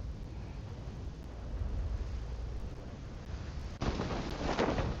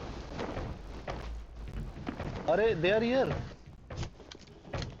 अरे they are here.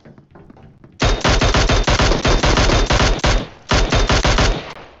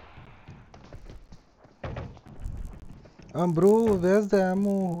 Bro, where's the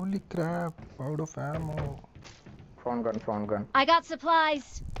ammo? Holy crap, out of ammo. Phone gun, phone gun. I got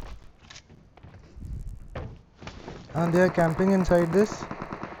supplies. And they are camping inside this?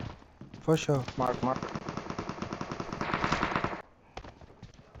 For sure. Mark, mark.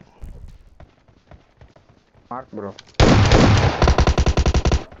 Mark, bro.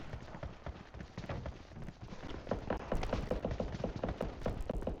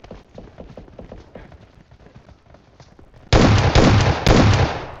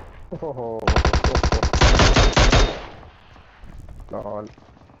 Oh, lol.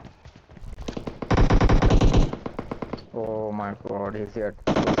 Oh my god, he's here.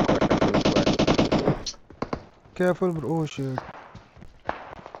 Two squad. Careful, bro. Oh shit.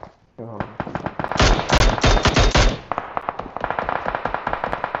 Oh.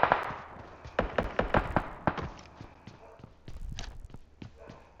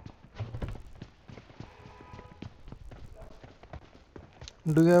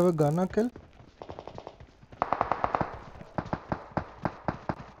 Do you have a gun, Akhil?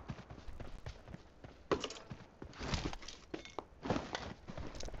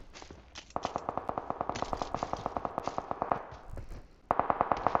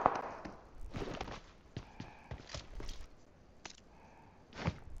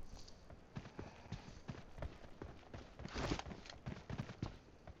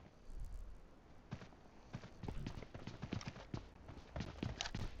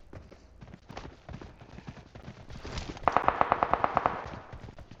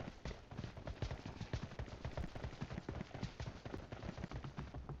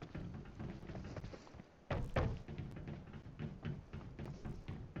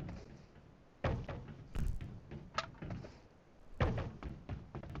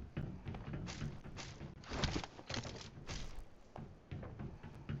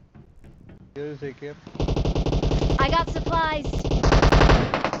 Here is AK. I got supplies.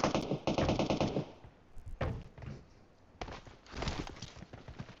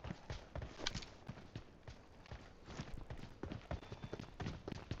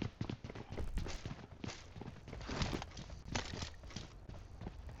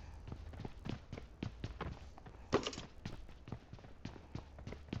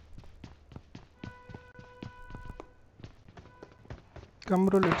 Come,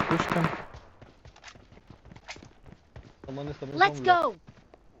 bro, let's push them. Someone is coming Let's from go.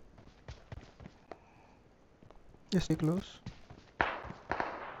 Just stay close.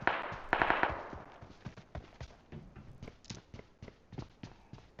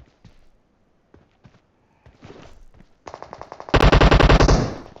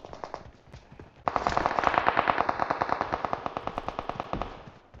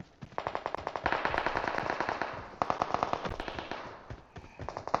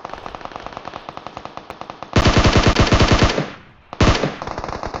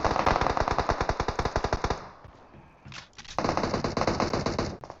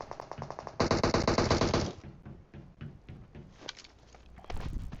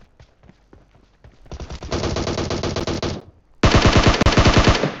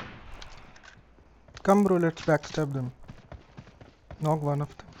 Come, bro, let's backstab them. Knock one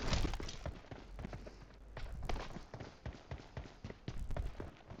of them.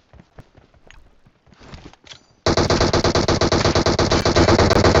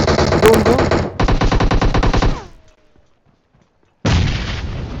 Don't go.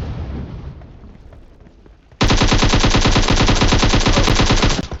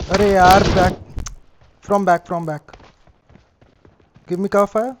 अरे यार, back. From back. Give me cover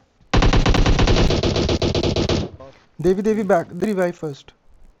fire. Devi back. Revive first.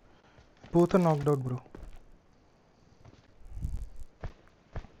 Both are knocked out, bro.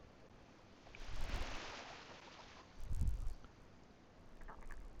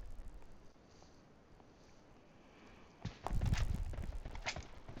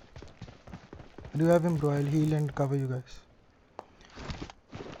 Do you have him, bro? I'll heal and cover you guys.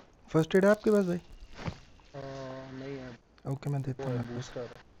 First aid है आपके पास भाई? नहीं है. Okay मैं देता हूँ. बूस्टर.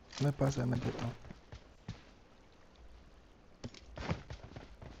 मेरे पास है, मैं देता हूँ.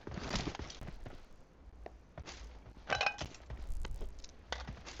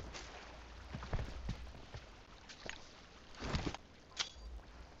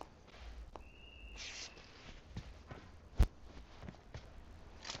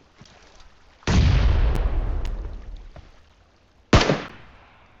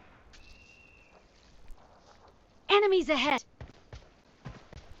 Enemies ahead.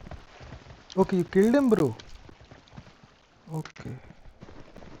 Okay, you killed him, bro. Okay.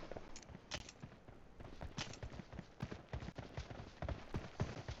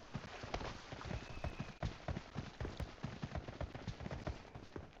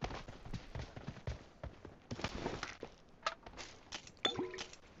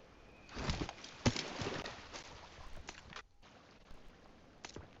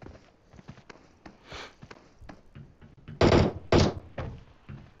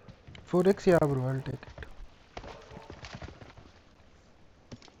 Four x या bro, I take it.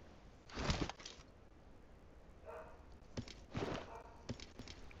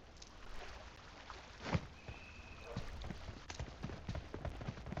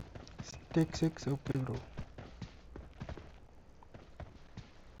 Take six, okay bro.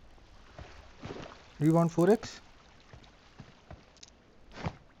 You want four x?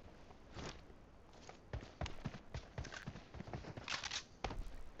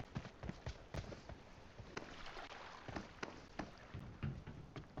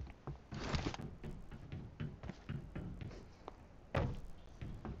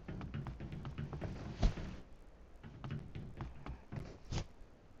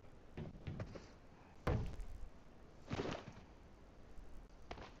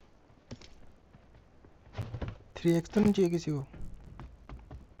 3x तो नहीं चाहिए किसी को?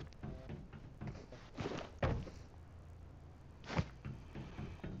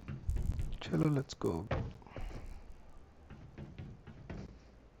 चलो लेट्स गो।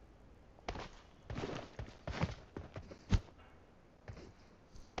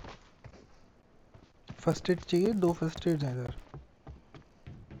 फर्स्ट एड चाहिए? 2 फर्स्ट एड हैं इधर।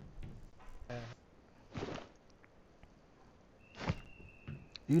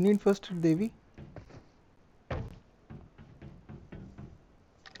 You need first aid Devi?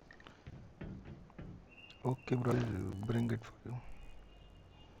 Okay bro, bring it for you.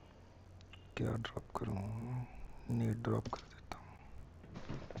 क्या ड्रॉप करूं? नीड ड्रॉप कर देता हूँ।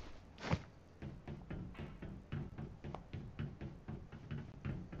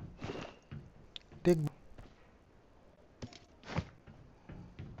 टेक।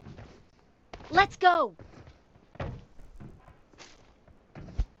 Let's go!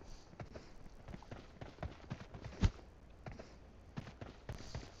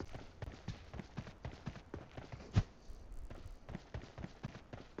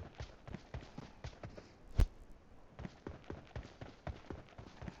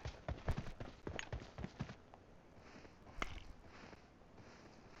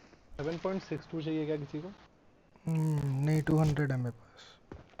 सेवन 7.62 चाहिए क्या किसी को? नहीं, 200 है मेरे पास।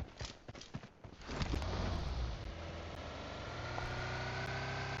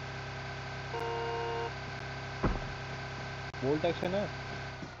 वोल्ट एक्शन है?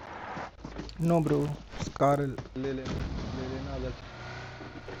 No bro, स्कारल। ले लेना अलग।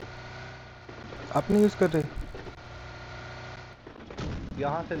 आप नहीं यूज कर रहे?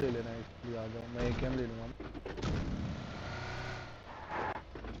 यहाँ से ले लेना, इसलिए आ जाओ, मैं एकेएम ले लूँगा।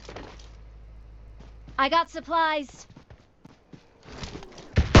 I got supplies.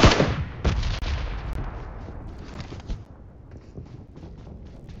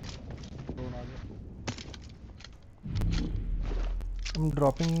 ड्रोन आ गया। I'm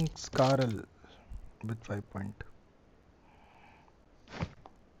dropping Scarl with 5 point.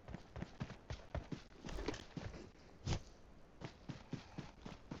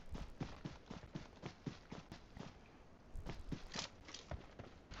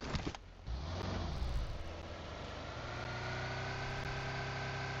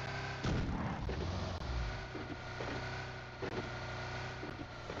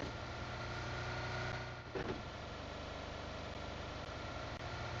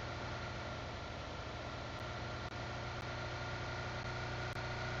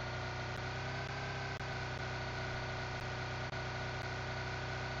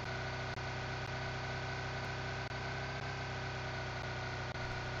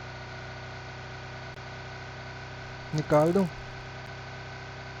 निकाल दूं?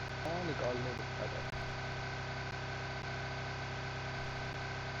 हाँ निकाल लो।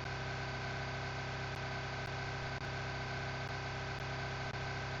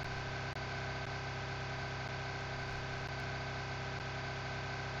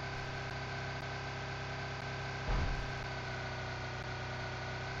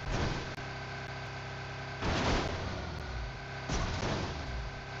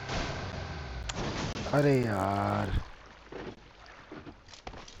 अरे यार,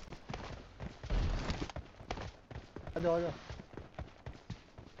 आ जाओ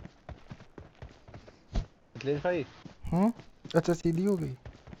मिथिलेश भाई। अच्छा सीधी हो गई।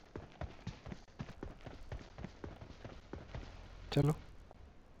 चलो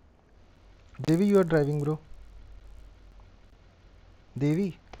देवी, you are driving bro.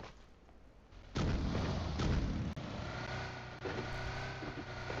 Devi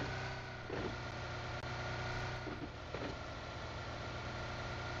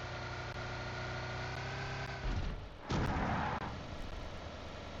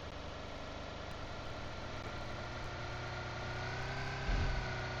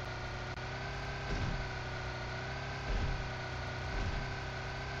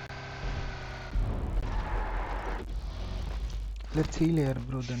let's heal here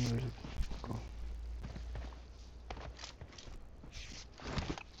bro, then we'll go.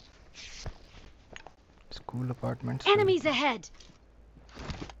 School apartments. Enemies ahead!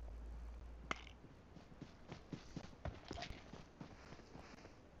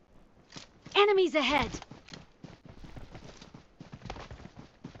 Enemies ahead!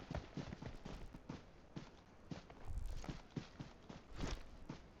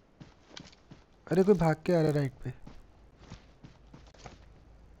 अरे कोई भाग के आ रहा है राइट पे।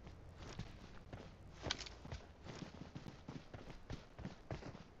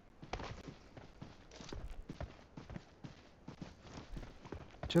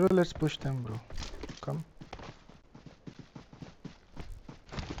 चलो let's push them bro, come.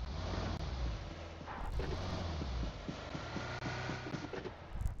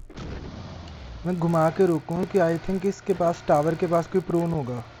 मैं घुमा के रोकूं कि आई थिंक इसके पास टावर के पास कोई प्रोन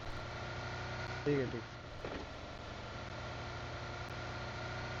होगा। ठीक है ठीक।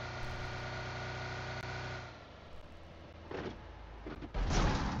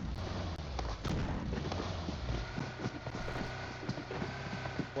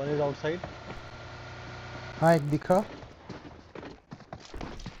 One is outside. हाँ एक दिखा।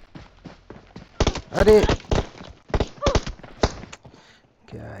 अरे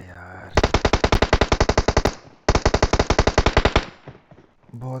क्या यार,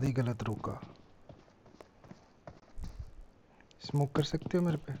 बहुत ही गलत रोका। स्मोक कर सकते हो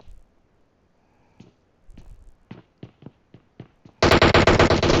मेरे पे?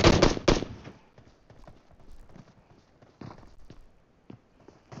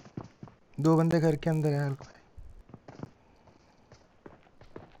 दो बंदे घर के अंदर हैं।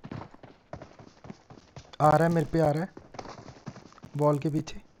 आ रहा है मेरे पे, आ रहा है बॉल के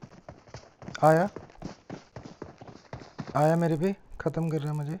पीछे। आया आया मेरे पे, खत्म कर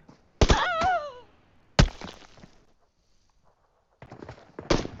रहा है मुझे।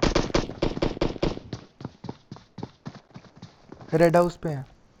 रेड हाउस पे है।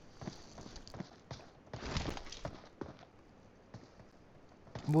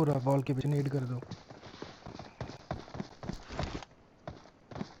 वो रहा बॉल के पीछे, नीड कर दो।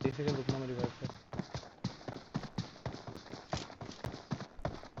 एक सेकंड रुकना मेरी बात पे।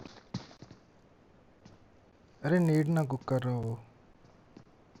 अरे नीड ना कुक कर रहा हो।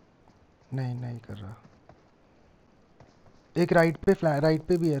 नहीं नहीं कर रहा। एक राइट पे राइट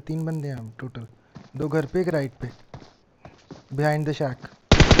पे भी है, 3 बंदे हैं हम टोटल। 2 घर पे, एक राइट पे, बिहाइंड द शैक।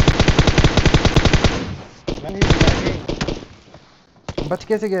 बच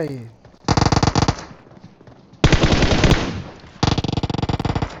कैसे गया ये?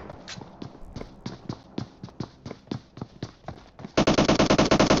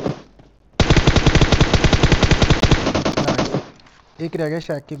 एक रह गया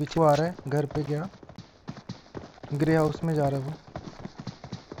शैक के पीछे, वो आ रहा है घर पे गया, ग्रे हाउस में जा रहा है वो।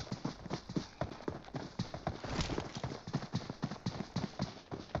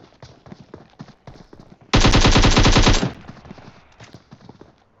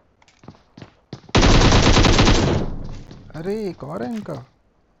 अरे एक और है इनका। और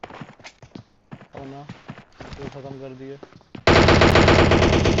ना तो खत्म कर दिए।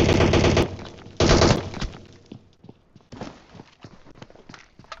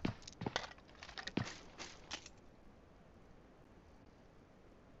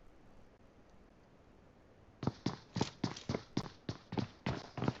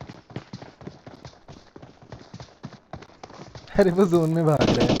 अरे वो जोन में भाग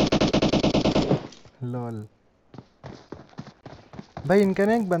रहा है। लॉल भाई, इनका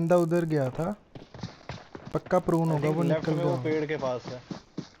ना एक बंदा उधर गया था, पक्का प्रोन होगा, वो लेफ्ट निकल में वो गया। पेड़ के पास है।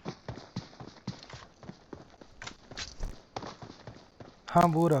 हाँ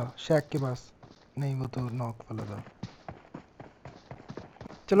वो रहा शैक के पास। नहीं वो तो नॉक वाला था।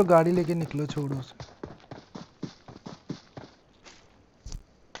 चलो गाड़ी लेके निकलो, छोड़ो उसे।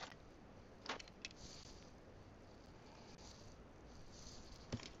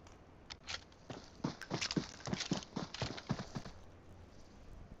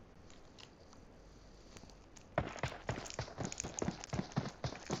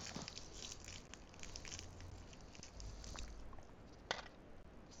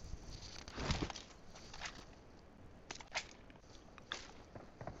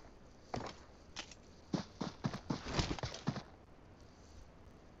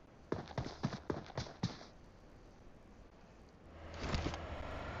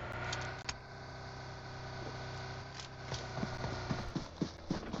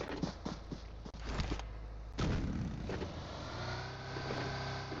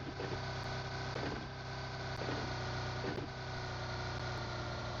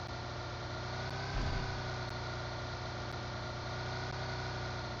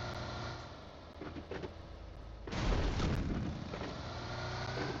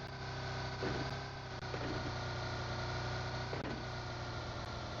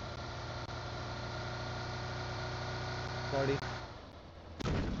 सॉरी।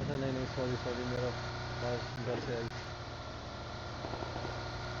 अच्छा नहीं नहीं, सॉरी सॉरी, मेरा आवाज घर से आई।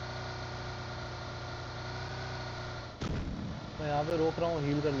 मैं यहाँ पे रोक रहा हूँ,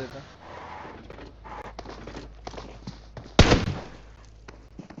 हील कर लेता है।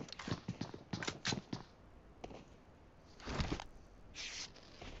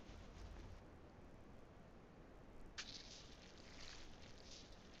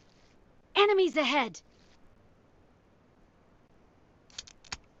 Enemies ahead!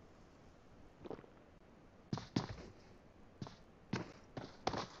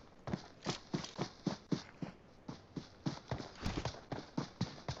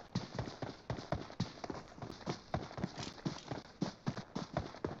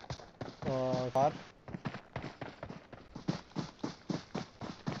 कार।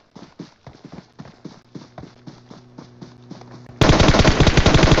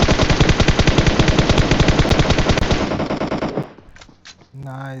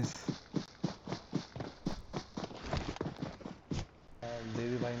 नाइस।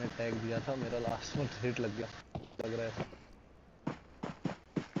 देवी भाई ने टैग दिया था, मेरा लास्ट में हिट लग गया, लग रहा है।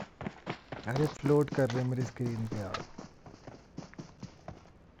 अरे फ्लोट कर रहे मेरी स्क्रीन पे यार।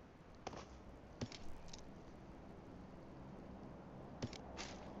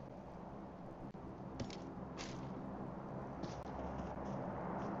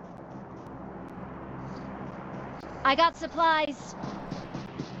 I got supplies!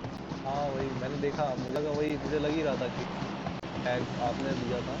 हाँ वही मैंने देखा, मुझे लगा, वही मुझे लग ही रहा था कि टैग आपने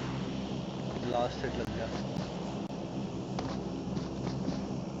दिया था, लास्ट हिट लग गया।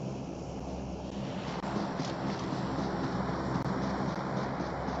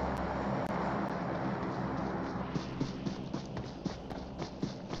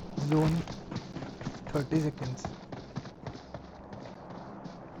 Zone 30 seconds।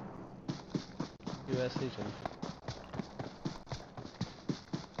 यूएस ही चलता।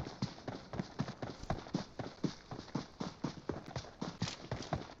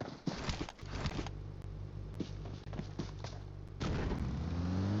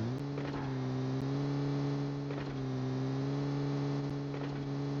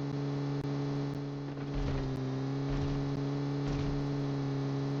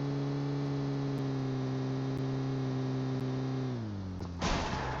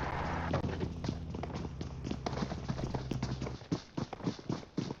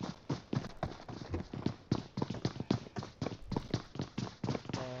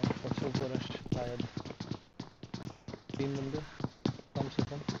 सबसे ऊपर है शायद 3 बंदे कम से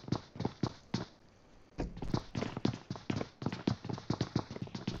कम।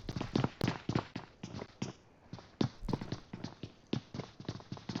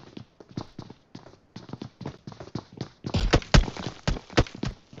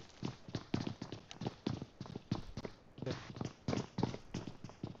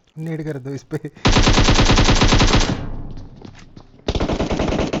 नीड कर दो इस पे।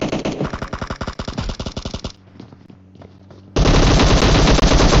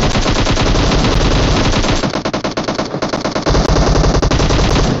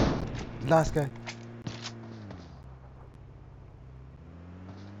 लास्ट का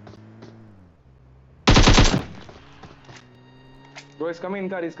Bro, he's coming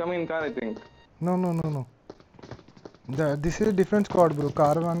in car, I think. No no no no, this is different squad bro,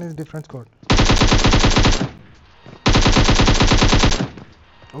 car one is different squad.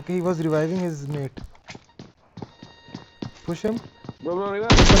 Okay, he was reviving his mate. Push him. Bro, revive.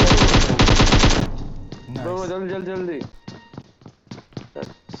 Bro, Nice. jaldi.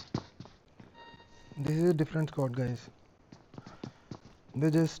 This is a different squad guys, they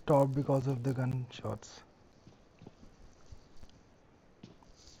just stopped because of the gunshots.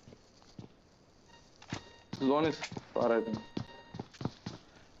 Zone is far, I think.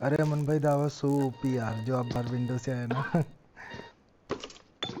 अरे अमन भाई that was so OP यार, जो आप बार window से आए ना।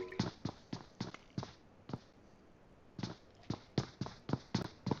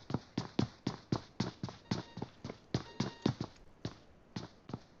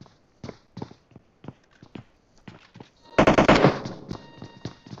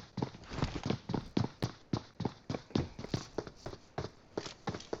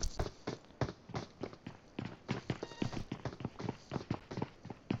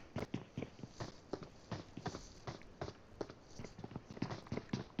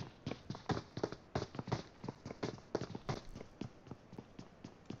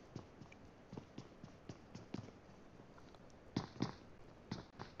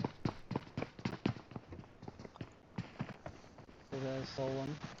 I saw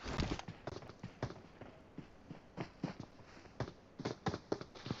one.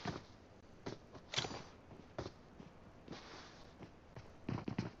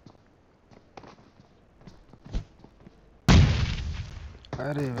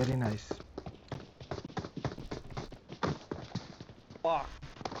 अरे very nice. Fuck.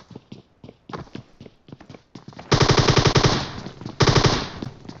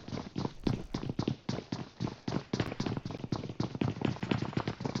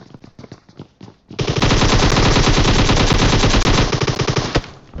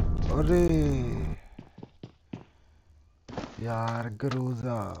 अरे यार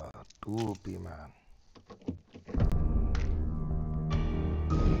ग्रोजा 2 OP मैन.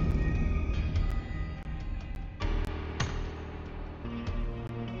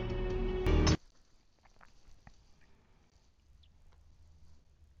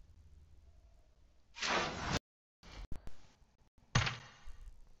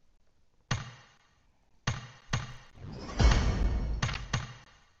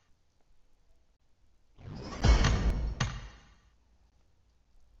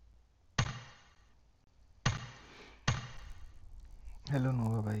 हेलो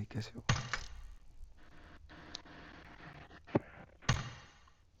नोवा भाई, कैसे हो?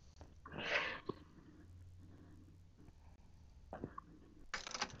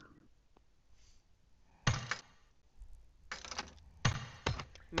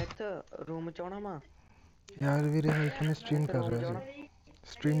 मैं तो रूम च आना मां यार ਵੀਰੇ ਹਾਲ ਕਿਵੇਂ ਸਟ੍ਰੀਮ ਕਰ ਰਿਹਾ ਸੀ?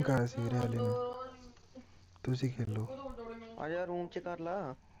 ਸਟ੍ਰੀਮ ਕਰ ਰਿਹਾ ਸੀ ਵੀਰੇ ਹਾਲੇ ਮੈਂ. ਤੁਸੀਂ ਖੇਲੋ. आजा रूम च कर ला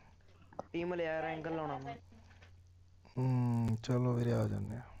टीम ले यार एंगल लाना मैं ਚਲੋ ਵੀਰੇ ਆ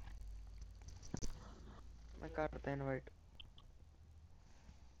ਜਾਂਦੇ ਆ. करता इनवाइट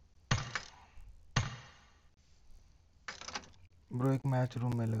ब्रो एक मैच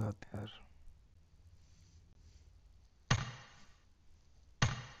रूम में लगाते हैं यार.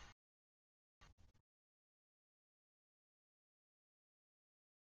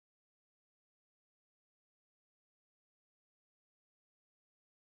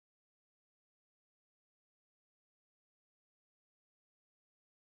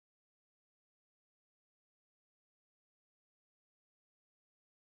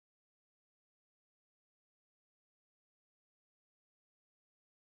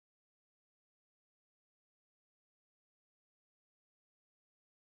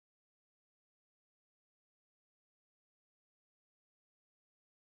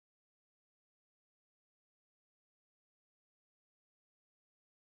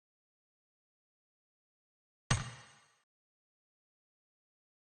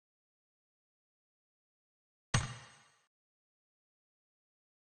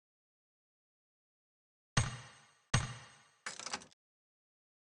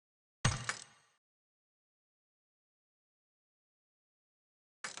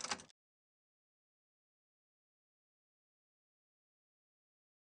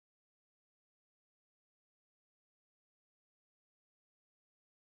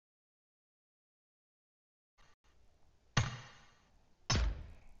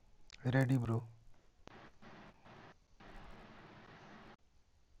 Ready bro.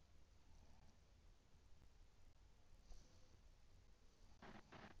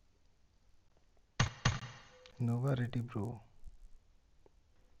 Nova ready bro.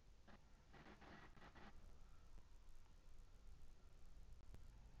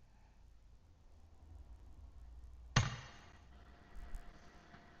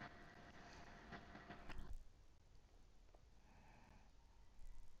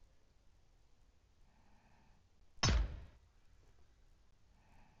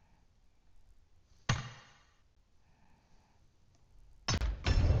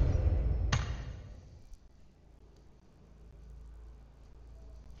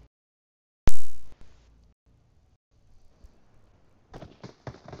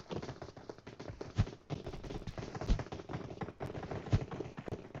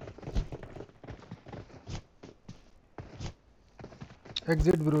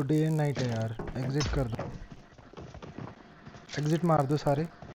 Exit bro, day and night है यार. एग्जिट कर दो. एग्जिट मार दो सारे.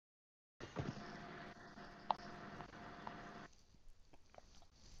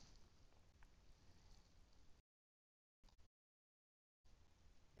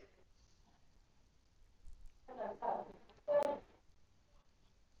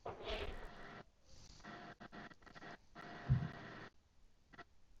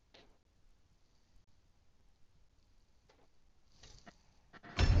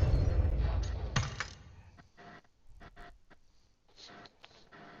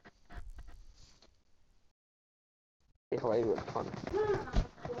 हवाई फन.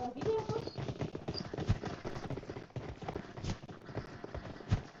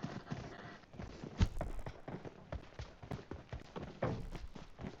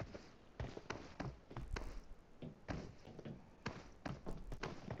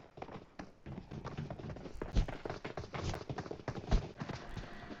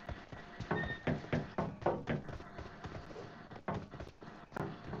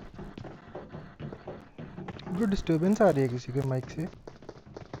 ब्रो डिस्टरबेंस आ रही है किसी के माइक से?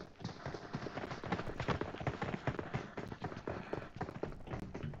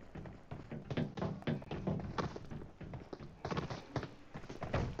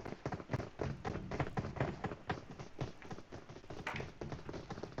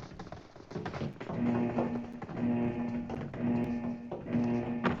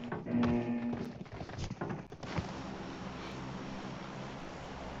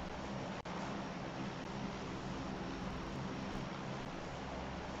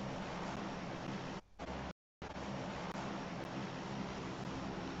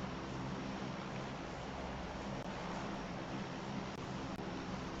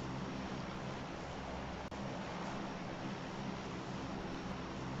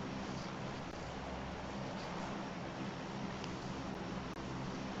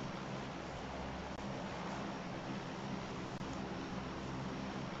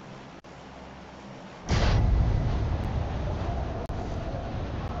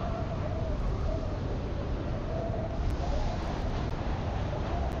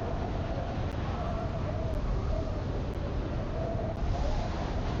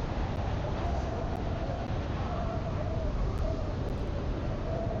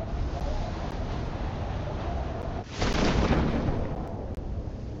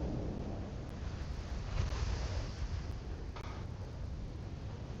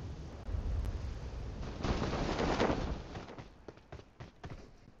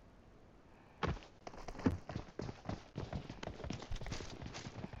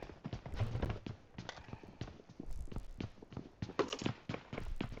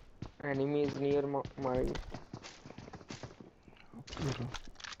 Enemy is near my bro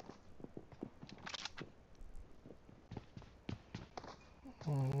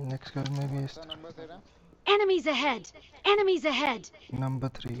next घर में भी कौन सा नंबर तेरा? Enemies ahead! Enemies ahead! Number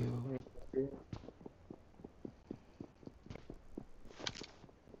 3 है वो।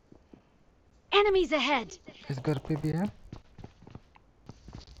 Enemies ahead! इस घर पे भी है।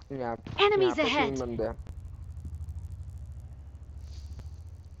 यहाँ Enemies पे 3 ahead! बंदे हैं।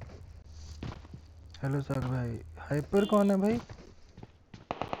 हेलो सर भाई। हाइपर कौन है भाई?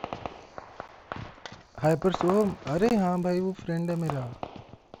 हाइपर सोम? अरे हाँ भाई वो फ्रेंड है मेरा,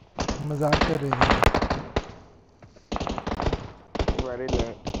 मजाक कर रहे थे। Very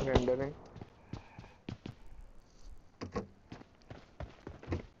rendering.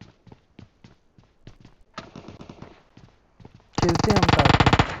 खेलते हैं हम साथ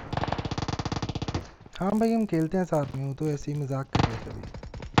में। हाँ भाई हम खेलते हैं साथ में, वो तो ऐसे ही मजाक कर रहे थे अभी।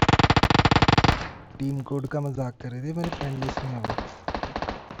 टीम कोड का मजाक कर रहे थे, मेरे फ्रेंड लिस्ट में है वो।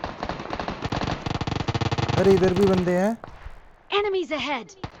 अरे इधर भी बंदे हैं। Enemies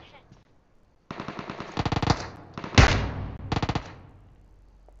ahead!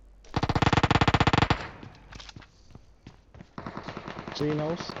 Green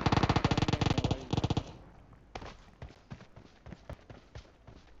house.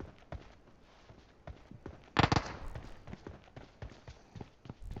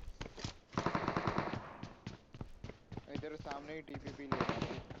 इधर सामने ही टीपीपी ले रहा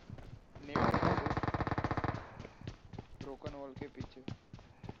है। नेट ब्रोकन वॉल के पीछे।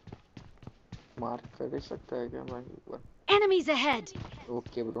 मार्क कर ही सकता है क्या भाई एक बार? Enemies ahead!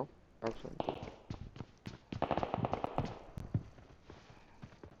 ओके ब्रो, अच्छा।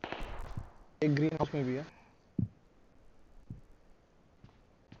 एक ग्रीन हाउस में भी है।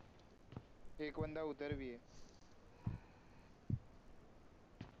 एक बंदा उधर भी है।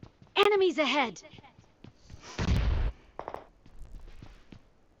 Enemies ahead!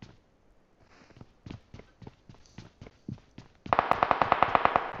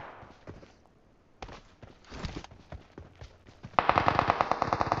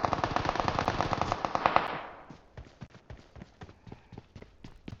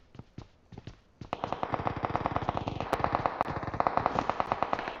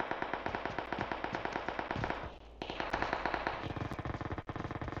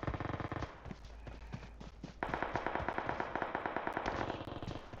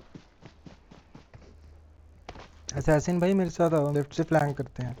 असैसिन भाई मेरे साथ आओ, लेफ्ट से फ्लैंक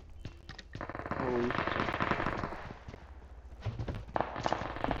करते हैं।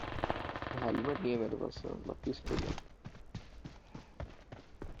 हेलमेट नहीं है मेरे पास, 32 पे है।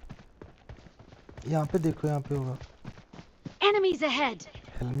 यहाँ पे देखो, यहाँ पे होगा। Enemies ahead!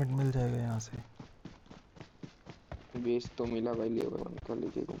 हेलमेट मिल जाएगा यहाँ से। बेस तो मिला भाई, लेवल 1 का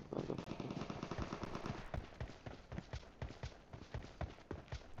लेके घूमता था।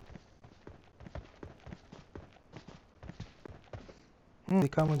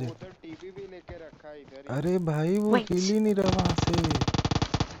 दिखा मुझे। वो उधर टीपीपी लेके रखा है इधर ही। अरे भाई वो Wait. हिल ही नहीं रहा वहाँ से।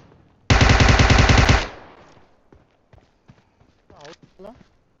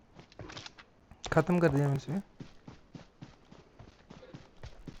 खत्म कर दिया मैंने इसे।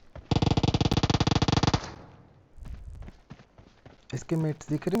 इसके मेट्स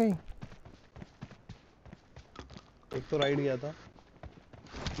दिख रहे नहीं? एक तो राइड गया था।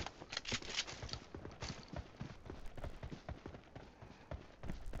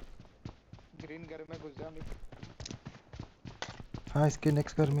 ग्रीन घर में घुस जा अमित। हाँ इसके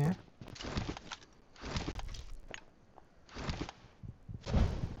नेक्स्ट घर में है।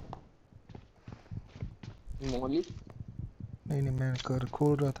 मोहली नहीं नहीं, मैं कर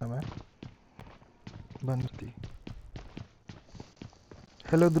खोल रहा था, मैं बंद थी।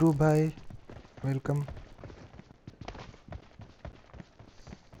 हेलो ध्रुव भाई, welcome.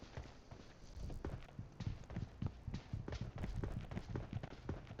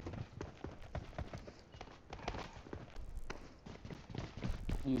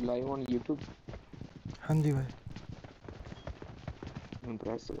 you live on YouTube? हाँ जी भाई।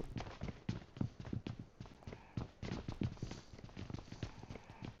 Impressive.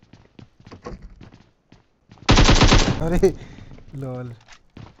 अरे लॉल।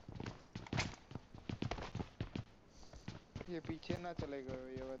 ये पीछे ना चलेगा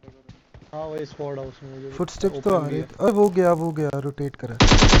ये वादा करो। हाँ वही स्क्वाड हाउस में मुझे फुटस्टेप्स तो आ ओपन भी रहे है। थे। अरे वो गया रोटेट करा।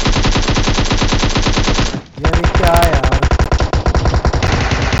 यार ये क्या यार,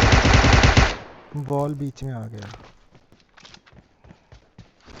 बॉल बीच में आ गया।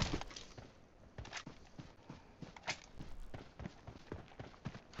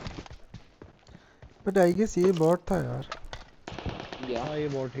 बट आई गेस ये बॉट था यार। Yeah. हाँ ये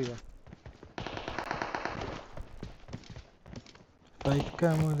बहुत ठीक है। फाइव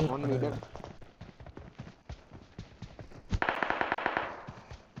का मुझे On पड़ा middle. है।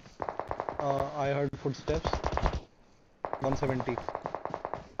 I heard footsteps 170।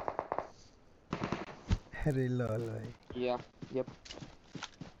 अरे लॉल भाई। Yeah. Yep.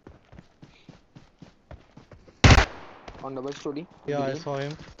 On double story. या आई Green. Saw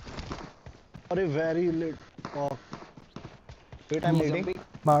him. अरे very late. Wait I am He's needing. jumping.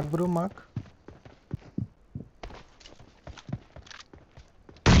 Mark bro mark.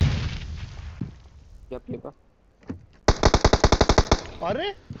 Yep. Yep.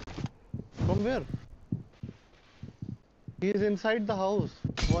 अरे from where? He is inside the house.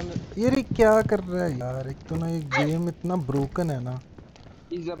 One. यार ये क्या कर रहा है यार, एक तो ना ये गेम इतना ब्रोकन है ना।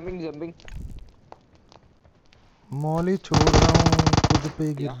 He's jumping. मॉली छोड़ रहा हूँ, खुद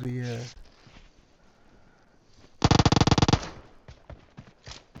पे गिर Yeah. रही है।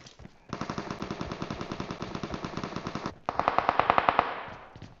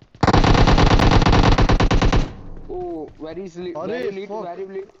 Oh, very lit. अरे Very lit. Fuck. Very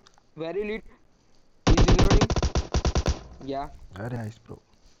lit. Very lit. He's reloading. Yeah. अरे nice bro.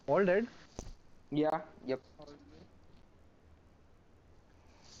 All dead. Yeah. Yep.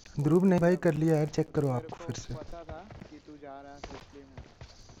 ध्रुव ने भाई कर लिया यार, चेक करो मेरे आपको को फिर से। पता था कि तू जा रहा है तो इसलिए मैंने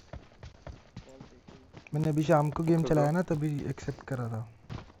कॉल देखी। मैंने अभी शाम को गेम Okay, bro. चलाया ना, तभी एक्सेप्ट करा था।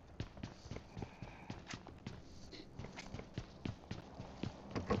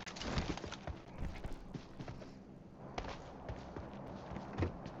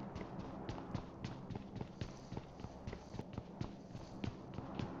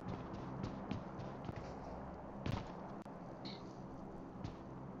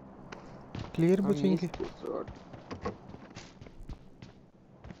 क्लियर I बचेंगे। missed this shot.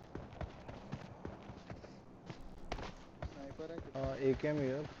 स्नाइपर है कि AKM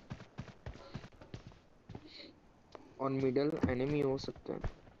here. On middle enemy हो सकता है.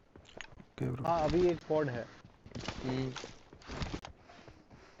 Okay bro. हाँ अभी एक स्क्वाड है।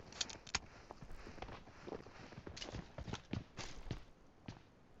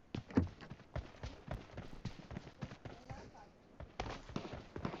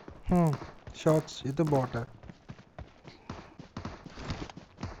 Hmm. शॉट्स, ये तो बॉट है।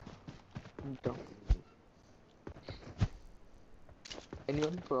 Down.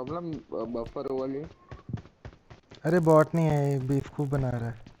 Anyone problem? Buffer overlay. अरे बॉट नहीं है, ये बेवकूफ बना रहा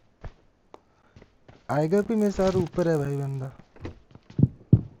है। आएगा कोई मेरे साथ, ऊपर है भाई बंदा।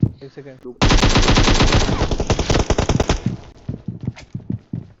 एक सेकेंड। Look.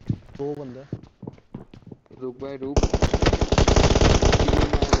 दो बंदे। रुक भाई रुक. Heal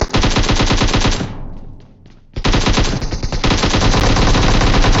मैं.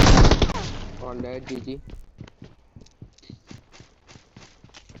 All right, GG.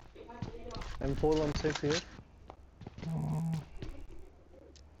 M416 here.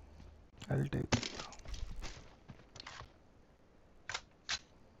 I'll take it.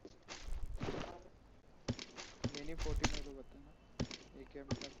 Mini 14 है तो बताना। एक एम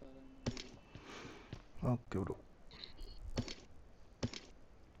का सारा ओके ब्रो।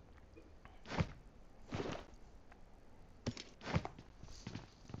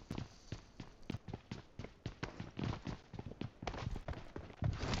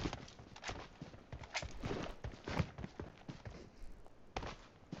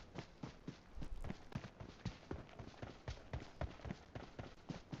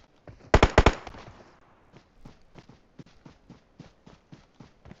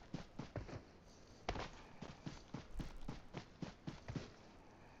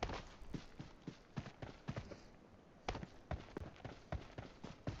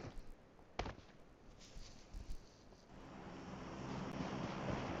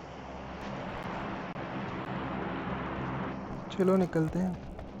 चलो निकलते हैं।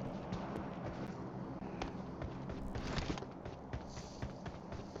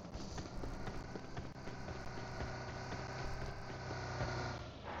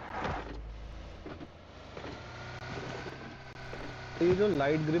 ये जो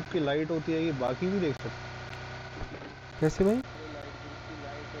लाइट ग्रिप की लाइट होती है ये बाकी भी देख सकते कैसे भाई? ये लाइट ग्रिप की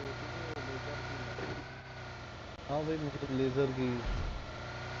लाइट होती नहीं, वो लेजर की लाइट। हैं? हाँ भाई मतलब लेजर की,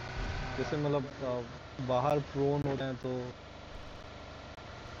 जैसे मतलब बाहर प्रोन होते हैं तो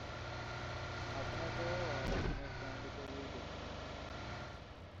अपने को और अपने फ्रेंड को भी दिखता है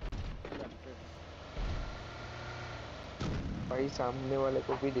लेफ्ट पे। भाई सामने वाले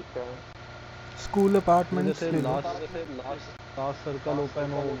को भी दिखता है। स्कूल ये अपार्टमेंट्स जैसे ले लो। लास्ट सर्कल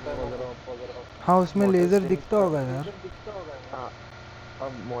ओपन हो वगैरह। हाँ उसमें लेज़र मोटर दिखता होगा यार। हाँ,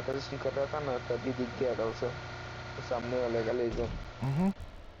 अब मोटर स्टिंग कर रहा था ना तभी दिख गया था उसे, तो सामने वाले का लेजर हम्म।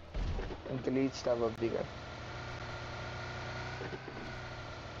 ग्लिच था पबजी का।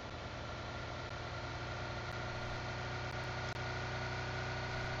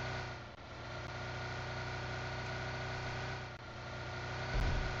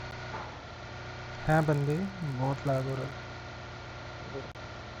 हैं बंदे, बहुत लैग हो रहा है।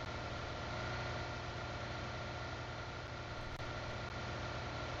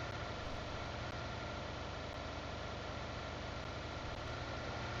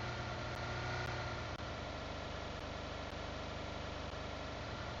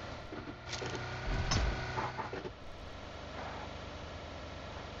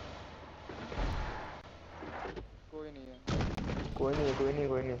 कोई नहीं है। कोई नहीं कोई नहीं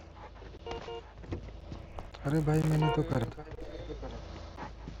कोई नहीं। अरे भाई मैंने तो कर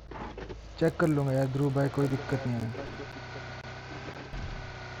चेक कर लूँगा यार ध्रुव भाई, कोई दिक्कत नहीं है।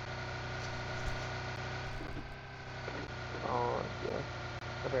 और क्या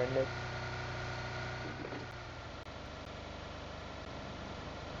रेड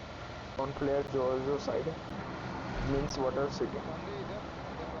ऑन प्लेयर जो साइड है मींस वाटर सिटी। बंदे इधर,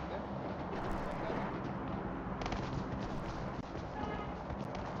 इधर बंदे, बंदे हैं।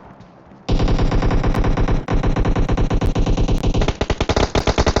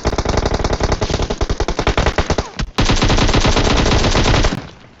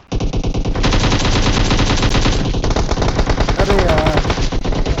 अरे यार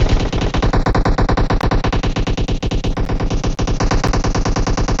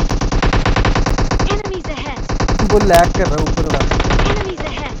Enemies ahead! वो लैग कर रहा है ऊपर वाला। Enemies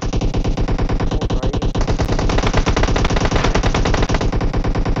ahead! ओ भाई ये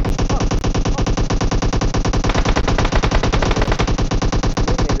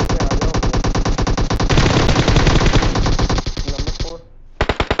मेरे पे आ जाओ ब्रो। नंबर 4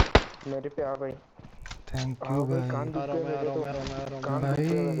 मेरे पे आ भाई। थैंक हाँ यू भाई भाई। कान दुख गए मेरे तो, कान दुख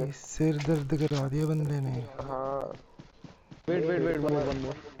गए मेरे। भाई सिर दर्द करवा दिया बंदे ने। हाँ wait wait wait headphone one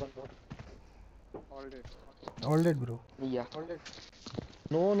more. All dead. All dead bro. या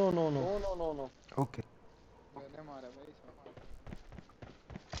no no no no. Okay. मैंने मारा भाई साहब।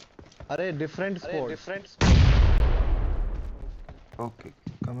 अरे different spot. Okay. Okay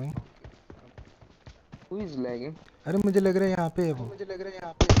coming. Who is lagging. अरे मुझे लग रहा है यहाँ पे है वो।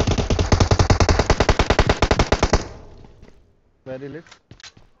 Very lit.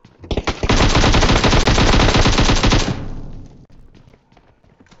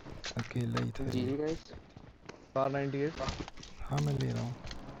 अकेला ही था जी ये। Guys car 98। हाँ मैं ले रहा हूँ।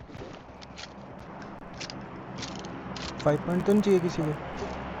 5 पॉइंट तो नहीं चाहिए किसी को? No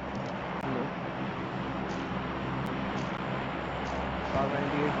car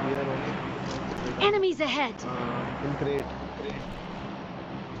 98 here only Enemies ahead! In crate.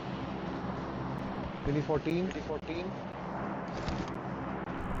 Mini 14।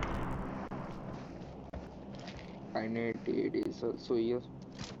 I need it is also here.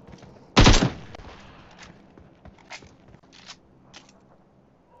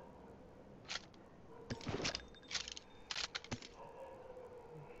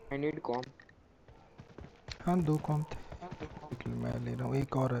 I need com. हाँ 2 कॉम थे। मैं ले रहा हूँ,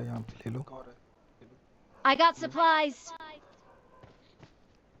 एक और है यहाँ पे, ले लो। I got supplies!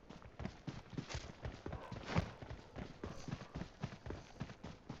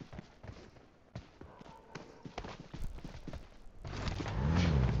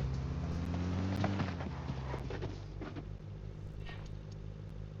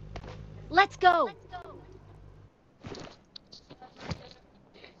 Let's go!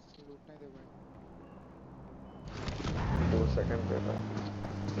 लूटने दे भाई। 2 सेकंड पे था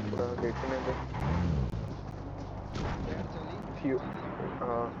पूरा देखने दे। प्लेयर चली फ्यू एक लैंड पे,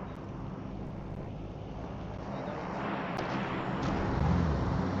 हाँ सीधा उधर लैंड।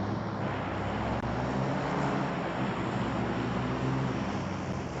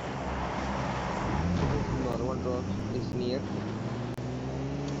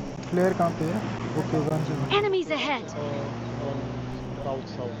 फ्लेयर कहाँ पे है? Okay 1 Enemies ahead! South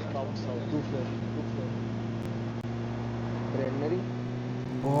south south south to floor rendering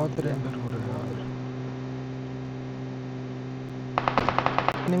बहुत रेंडर हो रहा है यार।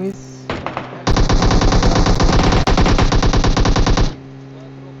 एनिमीज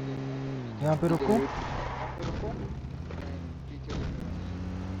यहाँ पे रुको। पीछे ले मेरा।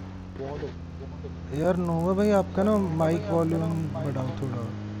 बहुत यार नोवा भाई आपका ना माइक वॉल्यूम बढ़ाओ थोड़ा,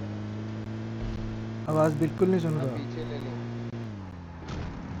 आवाज़ बिल्कुल नहीं सुन थोड़ा रहा। पीछे ले लो,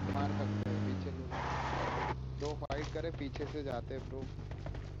 मार सकते हैं, पीछे ले लो। दो फाइट करे पीछे से जाते ब्रो।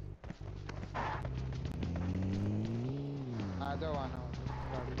 आ जाओ, आना हो तो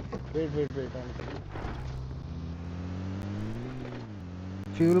गाड़ी लेके। वेट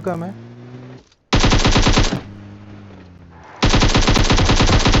फ्यूल कम है।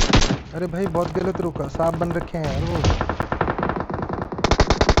 अरे भाई बहुत गलत रुका, सांप बन रखे हैं यार वो।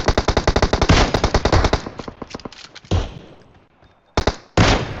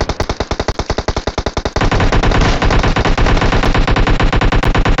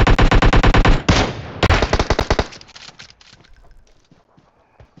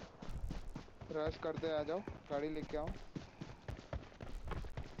 रश करते आ जाओ, गाड़ी लेके आओ।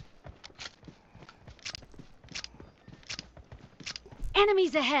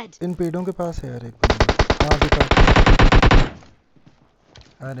 Enemies ahead! इन पेड़ों के पास है यार एक बंदा। हाँ दिखा।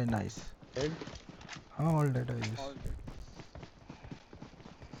 अरे नाइस। डेड हाँ ऑल डेड आई all guess. Dead.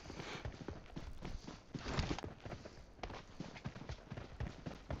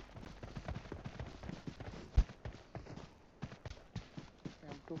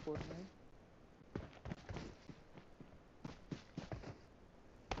 M249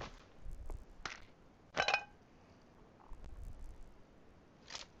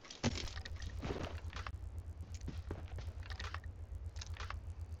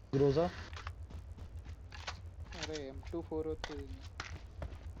 Groza अरे M243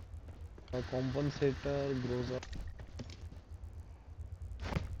 compensator Groza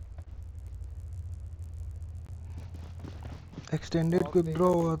extended of quick देगा ड्रॉ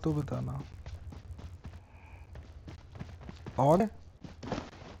हुआ प्लीज। तो बताना। और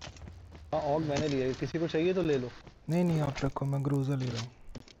हाँ ऑग मैंने लिया है, किसी को चाहिए तो ले लो। नहीं नहीं आप रखो, मैं ग्रोजा ले रहा हूँ।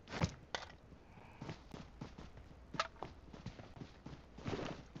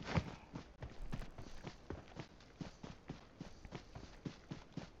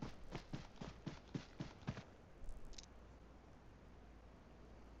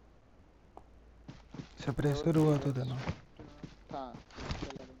 सप्रेसर हुआ तो देना। था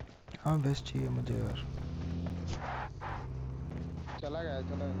चला गया, हाँ वेस्ट चाहिए मुझे यार। चला गया,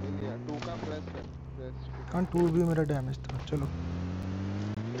 चला ले लिया। 2 का प्रेस कर, प्रेस 2 हाँ 2 भी मेरा डैमेज था। चलो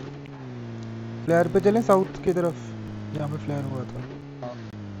फ्लेयर पे चलें, साउथ की तरफ जहाँ पे फ्लेयर हुआ था।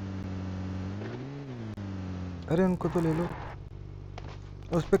 अरे उनको तो ले लो,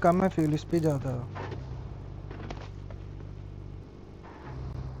 उस पे कम है फ्यूल, इस पे ज़्यादा।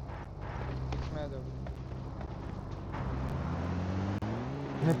 इसमें आ जाओ।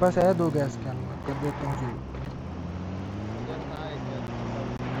 मेरे पास है 2 गैस कैन, मैं कर देता हूँ फ्यूल। इधर था एक गैस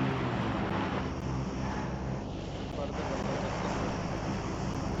पर दे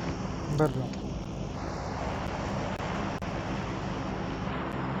भर रहा हूँ।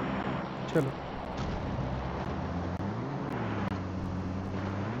 चलो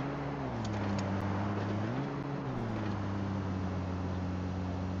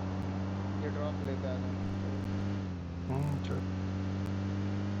ये ड्रॉप लेते आ जाओ। चलो।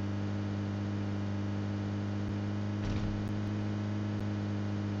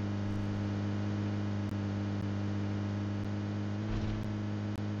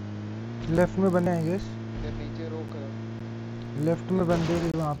 लेफ्ट में बने हैं गैस, इधर नीचे रोक। लेफ्ट में बंदे थे,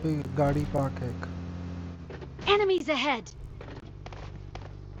 वहाँ पे गाड़ी पार्क है एक। Enemies ahead!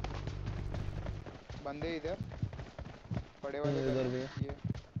 बंदे इधर बड़े वाले इधर घर भी में। है। ये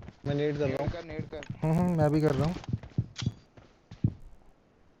मैं नेट कर रहा नेड हूँ। कर, नेड कर। मैं भी कर रहा हूँ।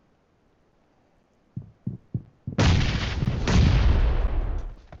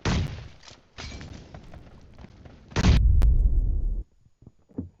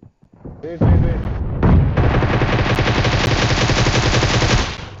 वेट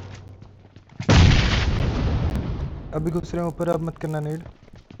अभी घुस रहे हैं ऊपर, अब मत करना नीड।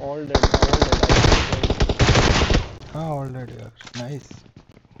 ऑल डेड हाँ ऑल डेड यार, नाइस।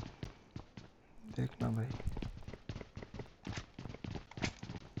 देखना भाई।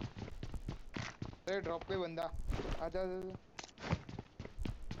 अरे ड्रॉप पे बंदा, आजा आजा।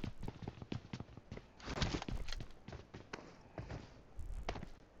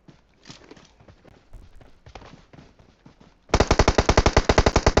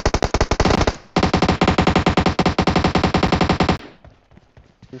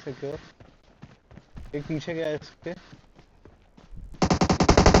 सिक्योर। एक पीछे गया है इसके।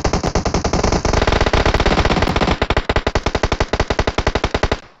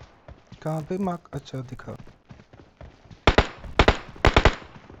 कहाँ पे मार्क? अच्छा दिखा।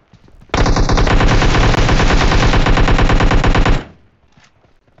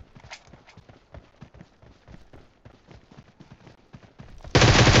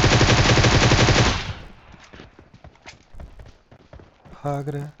 भाग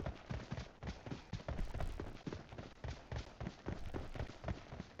रहा है।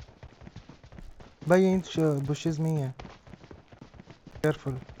 भाई यहीं बुशेस में ही है,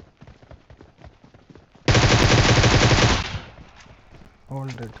 केयरफुल। All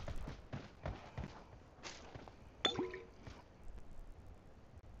dead.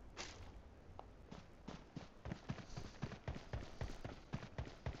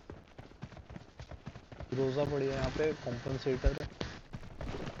 रोजा पड़ी है यहाँ पे, कॉम्पनसेटर है।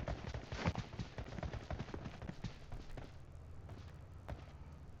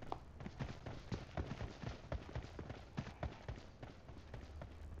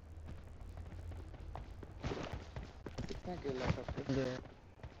 कितना अकेला सबसे?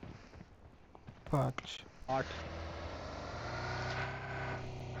 5। 8।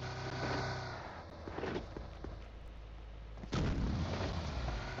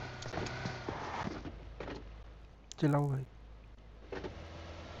 चिल्लाओ भाई।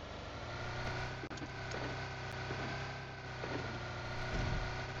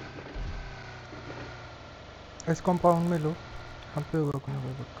 इस कंपाउंड में लो, यहाँ पे होगा कोई ना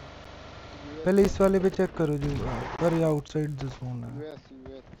कोई पक्का। पहले इस वाले पे चेक करो जो पर या आउटसाइड द जोन है। यूएस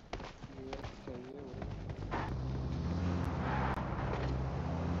यूएस यूएस चाहिए ब्रो।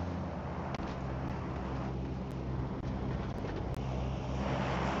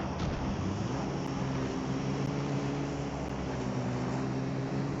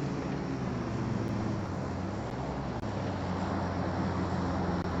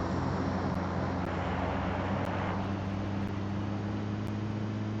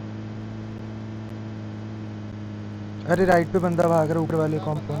 अरे राइट पे बंदा भाग रहा है, ऊपर वाले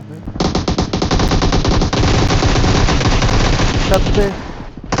कंपाउंड पे, छत पे।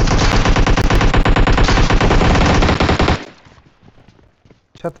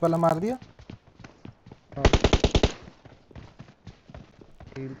 छत वाला मार दिया।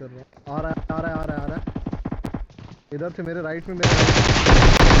 हील कर रहा हूँ। आ रहा है, आ रहा है, आ रहा है, आ रहा है। इधर से मेरे राइट में, मेरे राइट।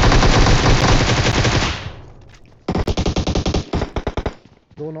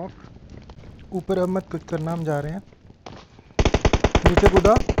 दो नॉक। ऊपर अब मत कुछ करना, हम जा रहे हैं। नीचे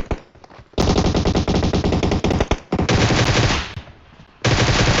कूदा।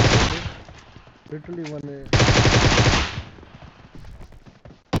 लिटरली वन है।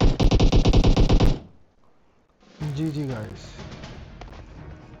 जी गाइस।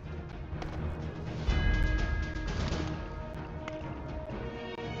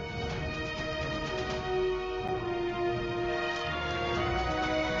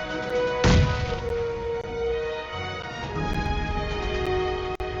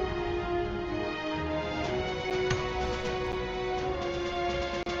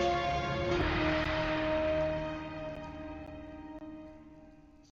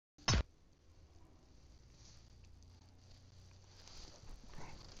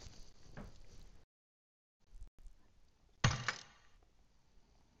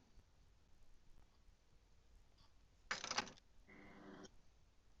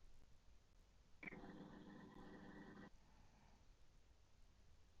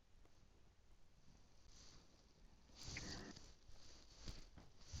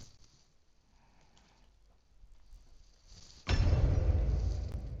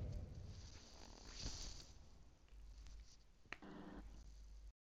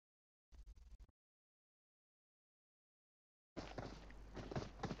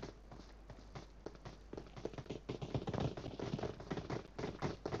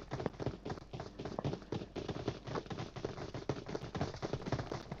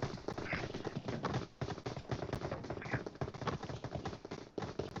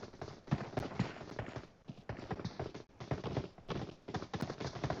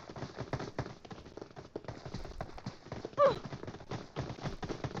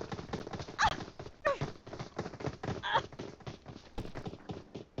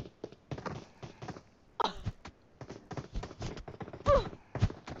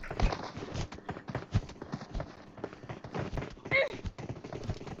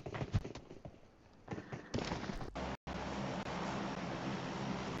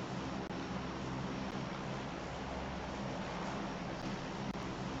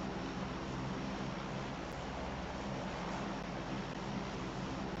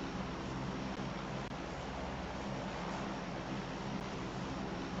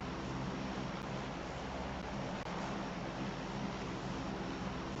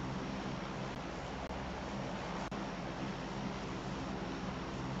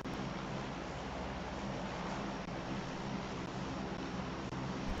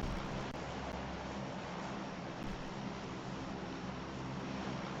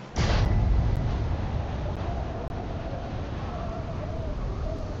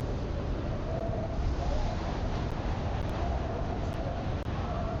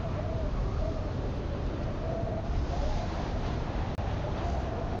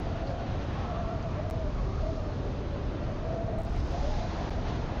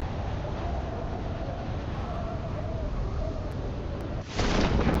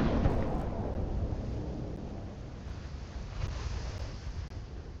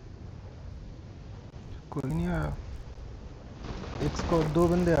 इसको 2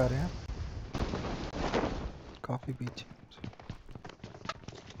 बंदे आ रहे हैं काफी पीछे।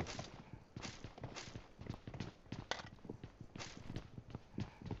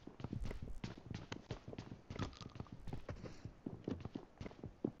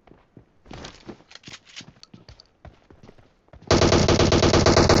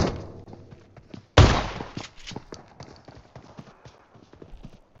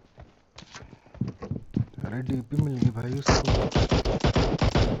 अरे डीपी मिल गई भाई उसको।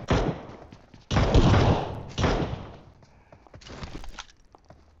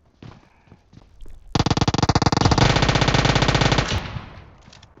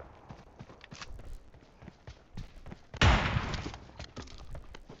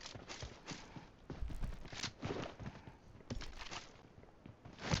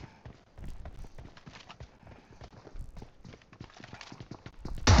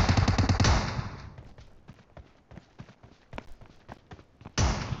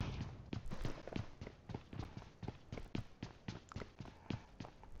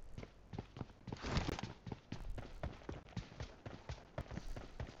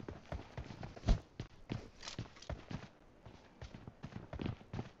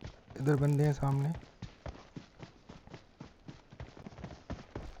 इधर बंदे हैं सामने।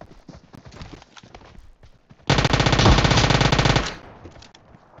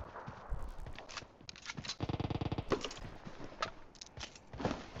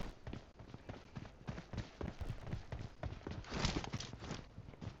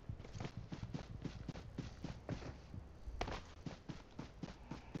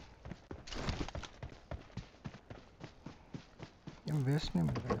 ये वेस्ट नहीं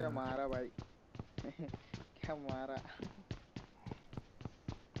मिल रहा क्या यार। मारा भाई क्या मारा।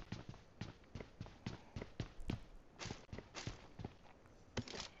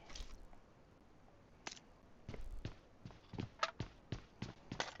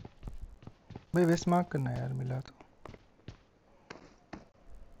 भाई वेस्ट मार्क करना है यार मिला तो।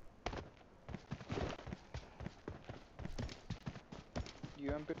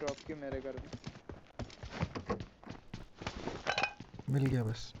 यूएमपी ड्रॉप की मेरे घर में। मिल गया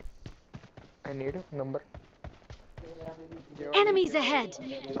बस। I need a number. ये वाली Enemies क्या ahead!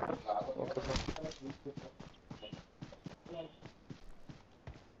 Okay, bro.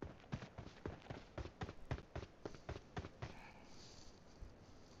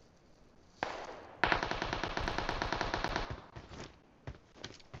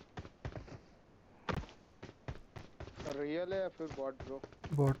 रियल है या फिर बॉट ब्रो?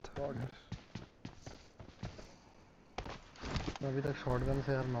 बॉट था Bot। yes। मैं अभी तक शॉटगन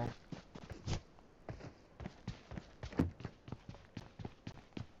से यार नॉक।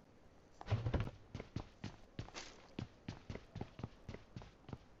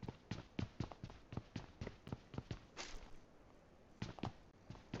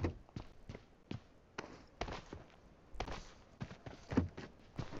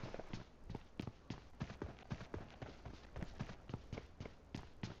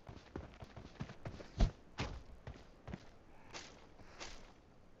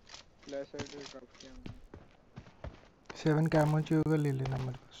 लेफ्ट साइड से ड्रॉप किया हमने। 7 कैमो चाहिए होगा ले लेना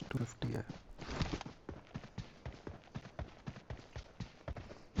मेरे पास 250 है।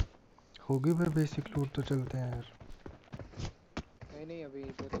 होगी फिर बेसिक लूट तो चलते हैं यार। नहीं नहीं अभी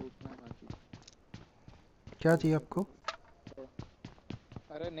इधर लूटना है बाकी। क्या चाहिए आपको?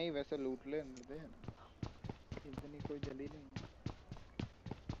 अरे नहीं वैसे लूट ले दे ना, इतनी कोई जल्दी नहीं है।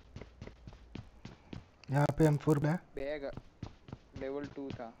 यहाँ पे M4 है। बैग लेवल 2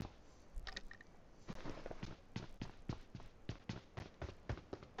 था।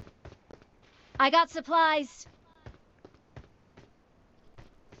 I got supplies!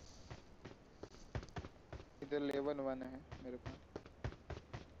 इधर लेवल 1 है मेरे पास।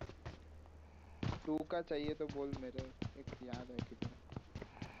 2 का चाहिए तो बोल, मेरे एक याद है किधर।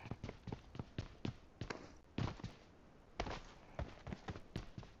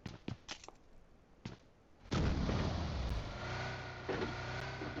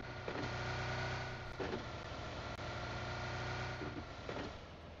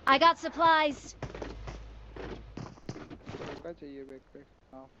 I got supplies! 2 का चाहिए बैकपैक।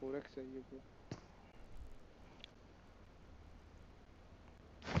 हाँ 4x चाहिए ब्रो।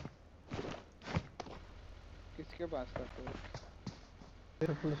 किसके पास था 4x?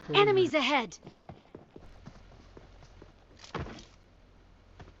 फिर फुल स्टोरेज Enemies ahead!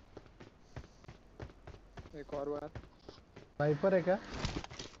 एक और बात, स्नाइपर है क्या?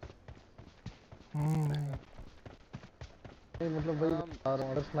 नहीं। नहीं मतलब वही बता रहा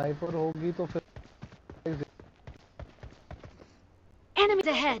हूँ, अगर स्नाइपर होगी तो फिर Enemies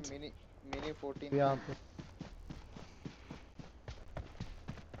मेरे पास ahead! मिनी मिनी 14 यहाँ थी। पे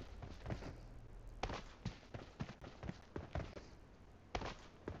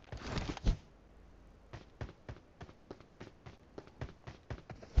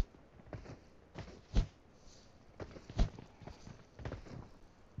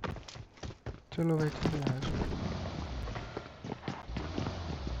चलो भाई चलो यार।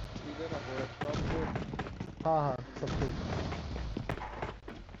 इधर हो टॉप फ्लोर। हाँ हाँ सब ठीक।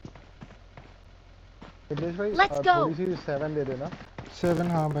 मिथिलेश भाई Let's go. थोड़ी सी 7 दे देना।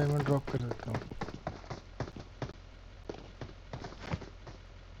 7 हाँ भाई मैं ड्रॉप कर देता हूँ।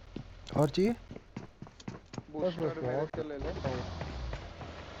 और चाहिए? बस बूस्टर बस मेरे बहुत से ले ले। है।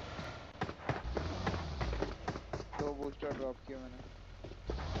 2 बूस्टर ड्रॉप किए मैंने।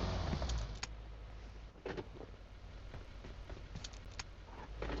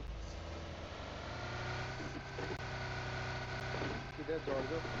 किधर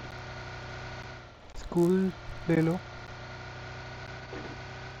जॉर्जो? स्कूल ले लो,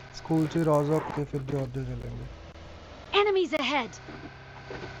 स्कूल से रोज़ॉक के फिर जॉर्जिया चलेंगे। Enemies ahead.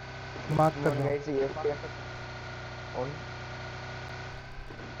 मार्क कर One रहा हूँ। guy CFK on.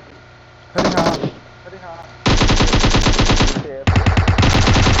 अरे हाँ CFK.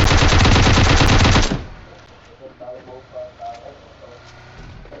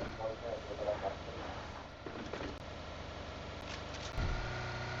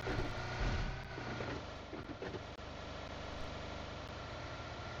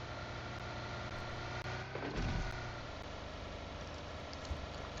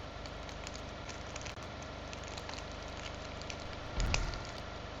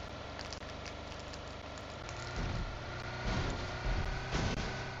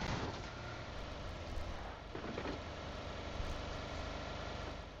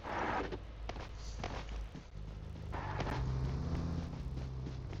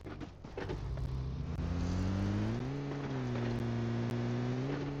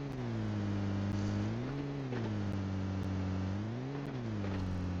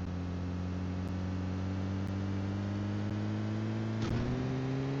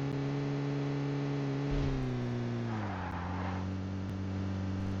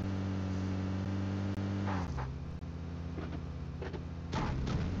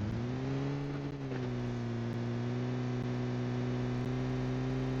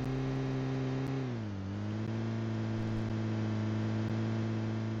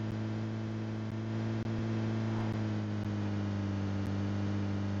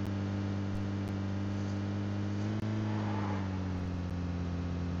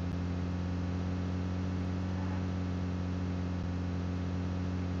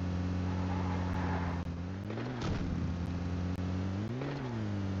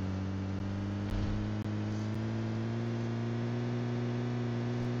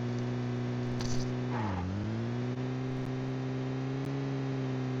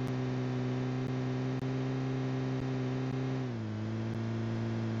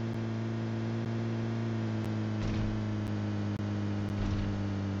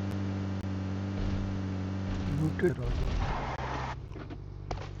 Looted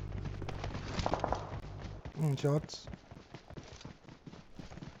shots.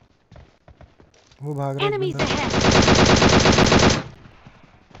 वो भाग रहा है एक Enemies बंदा। ahead.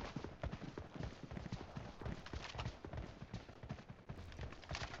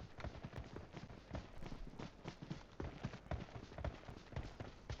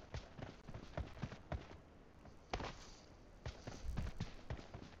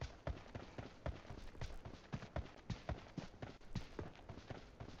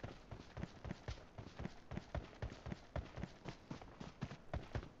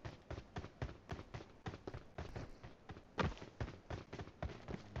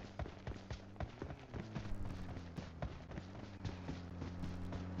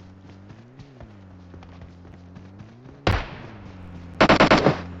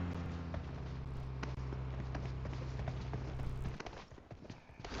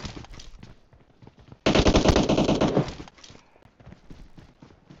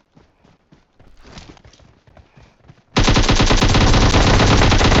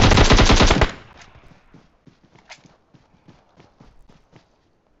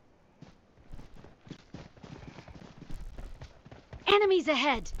 Enemies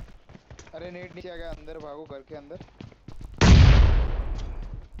ahead. अरे नेट नीचे आ गया, अंदर भागो घर के अंदर।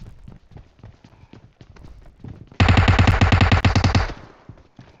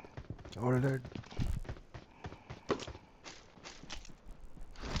 All dead.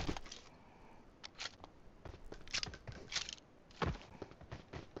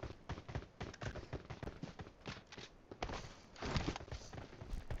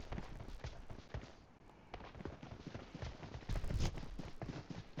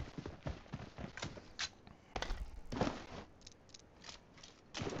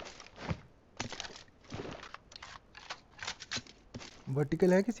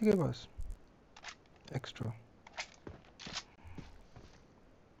 वर्टिकल है किसी के पास एक्स्ट्रा?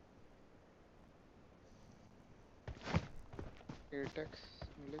 एटेक्स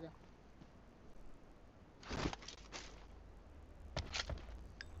मिलेगा।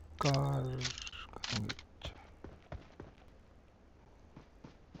 कार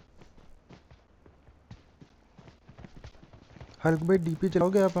हल्क भाई डीपी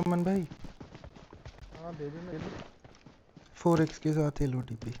चलाओगे आप अमन भाई? हाँ दे दे, 4x के साथ हेलो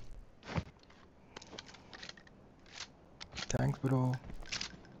डीपी। Thanks bro.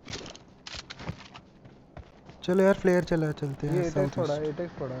 चलो यार फ्लेयर चला चलते हैं ये साउथ पड़ा ईस्ट। है,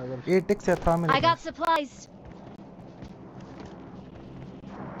 एटेक्स पड़ा है अगर 8x है था मेरे I got पास। supplies.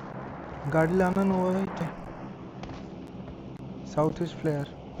 गाड़ी लाना नोवा भाई क्या? South east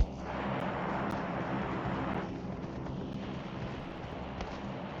flare.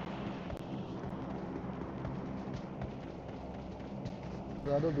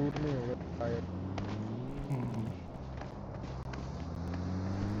 ज़्यादा दूर नहीं होगा शायद।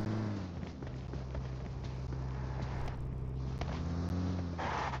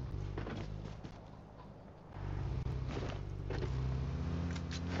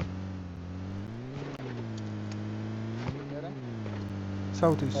 किधर है?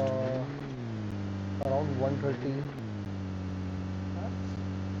 South east. अराउंड 130। हाँ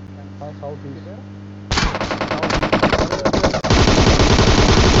हाँ साउथ ईस्ट। किधर?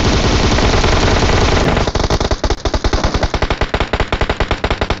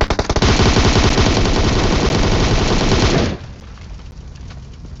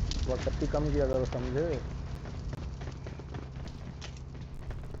 वक्त कम किया करो समझे।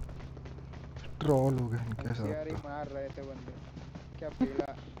 ट्रॉल हो गए इनके साथ होशियारी तो। मार रहे थे बंदे, क्या पेड़ा।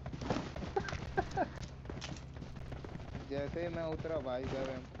 जैसे ही मैं उतरा भाई साहब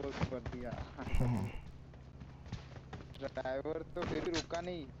एम्पोस कर दिया। ड्राइवर तो फिर भी रुका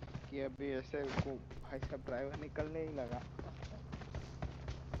नहीं कि अभी ऐसे को, भाई साहब ड्राइवर निकलने ही लगा।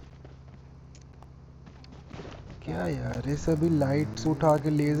 क्या यार ये सभी लाइट्स उठा के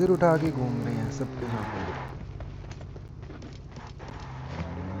लेजर उठा के घूम रहे हैं सबके सब।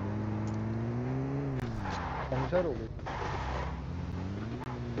 गाड़ी नहीं रही। पंचर हो गई।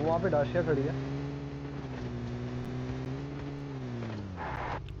 वो वहाँ पे डाशिया खड़ी है।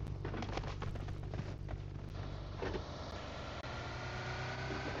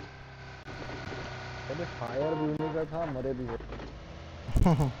 पहले फायर भी उन्हीं का था, मरे भी वो।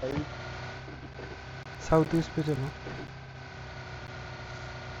 भाई साउथ ईस्ट पे चलो।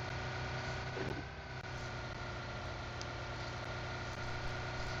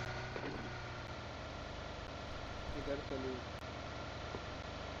 इधर चली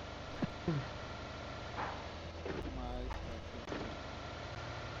मार सकते।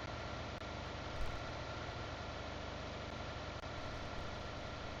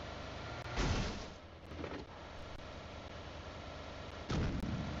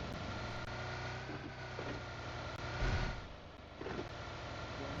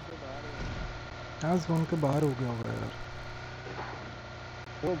 जोन के बाहर है। हाँ जोन के बाहर हो गया होगा यार।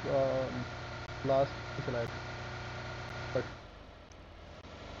 वो लास्ट चलाए थे।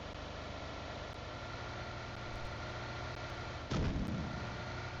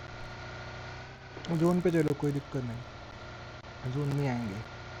 जोन पे चलो कोई दिक्कत नहीं, जोन में आएंगे।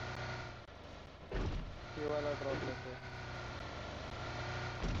 ये वाला ड्रॉप लेते हैं।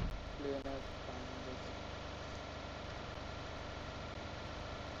 प्लेन है सामने देखो।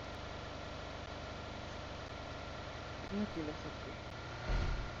 कितने किल है सबके?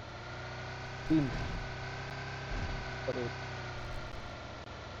 3 करो।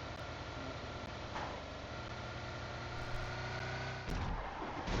 मैं चला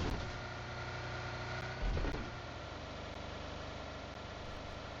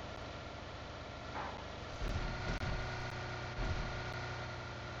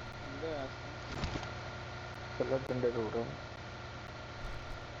बंदे आसपास। गलत बंदे ढूंढ रहा हूँ।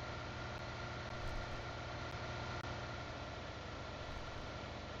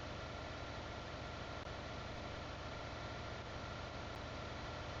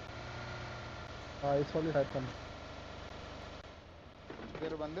 हाँ इस वाली साइड कम।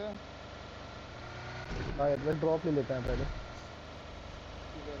 इधर बंदे हाँ एडवेंट ड्रॉप ले लेते हैं पहले।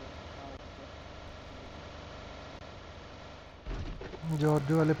 इधर है। हाँ ऊपर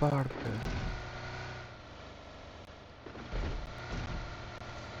जॉर्जियो वाले पहाड़ पे है।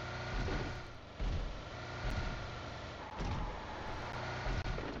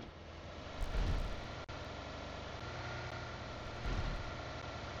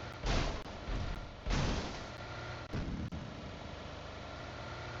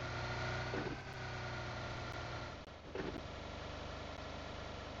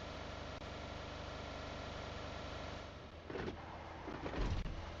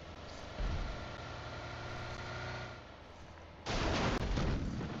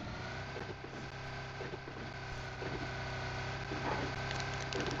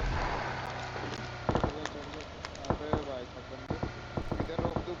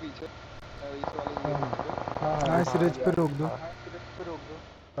 हाँ इस रिज पे रोक दो।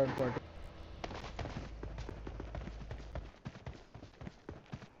 थर्ड पार्टी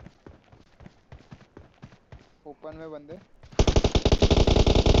ओपन में बंदे।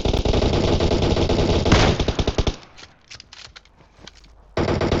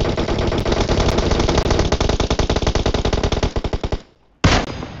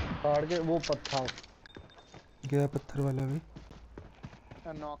 पहाड़ के वो पत्थर गया पत्थर वाला भी।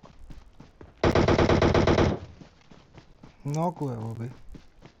 नॉक। नॉक हुआ है वो भी।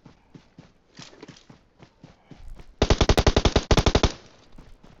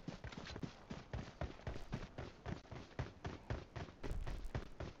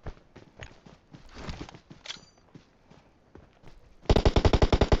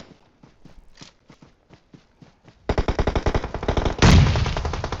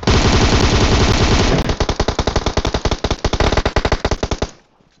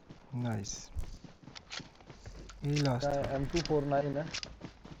 नाइस, ये लास्ट था। M249 है।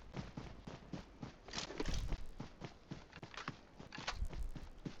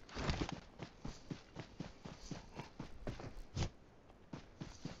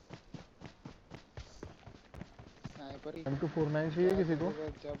 स्नाइपर ही M249 चाहिए क्या किसी को? करोगे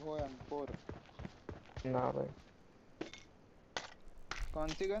जब हो M4? ना भाई। कौन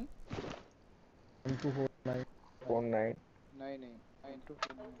सी गन? M249 फोन नहीं। नहीं नहीं,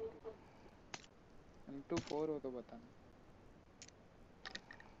 M24 नहीं। M24 हो तो बताना।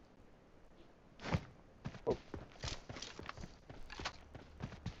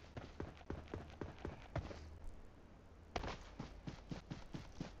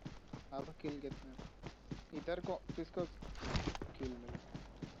 अब किल कितने? इधर को किसको किल मिला?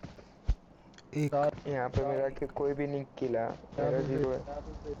 एक यहाँ पे मेरा कि कोई भी नहीं किला, मेरा 0 है।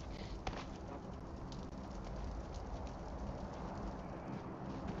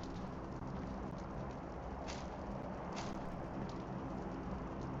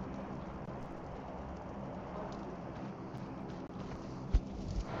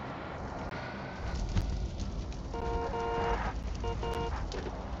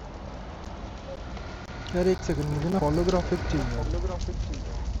 यार एक सेकंड, मुझे ना होलोग्राफिक चाहिए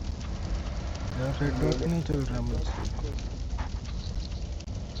यार, रेड डॉट नहीं चल रहा मुझसे।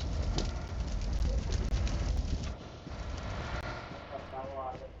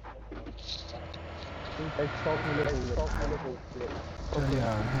 टेक स्टॉक मिले तो चल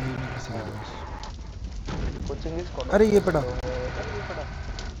यार, है ही नहीं किसी के पास। कोचिंग इज अरे ये पड़ा।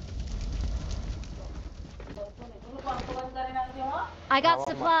 I got हाँ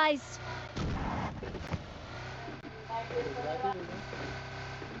supplies. गुजराती भेजा।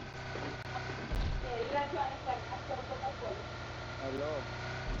 हेलो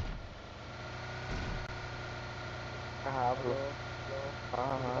हाँ ब्रो। हेलो।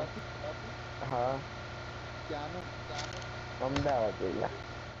 हाँ हाँ गुजराती हाँ। क्या नो? અમદાવાદ ભैया।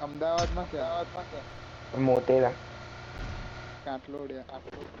 અમદાવાદમાં क्या? મોટેરા। કાટલોડિયા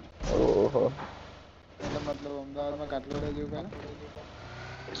ઓહો। એટલે મતલબ અમદાવાદમાં કાટલોડિયા જેવું કરે?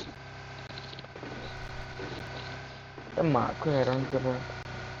 तो माँ को हैरान कर रहा है।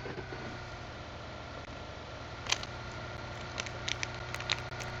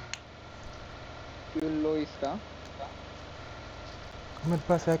 फ्यूल लो इसका। मेरे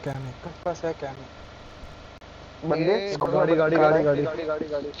पास है क्या नहीं। बंदे ए स्कॉट गाड़ी पर गाड़ी खड़ा गाड़ी है।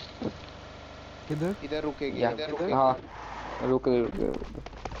 गाड़ी किधर? इधर रुकेगी या अब। हाँ, रुक गए रुक गए।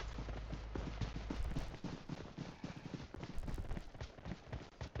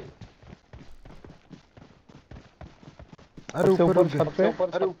 अरे सबसे ऊपर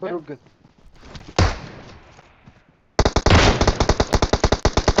ऊपर रुक छत पे। गए।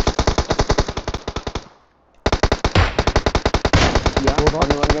 या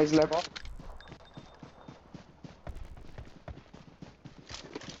only one guy is left।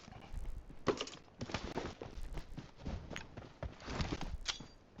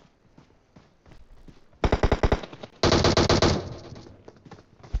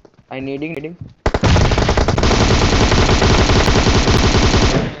 I needing।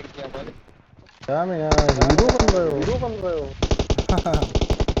 क्या मैं यार हीरो बन रहे हो?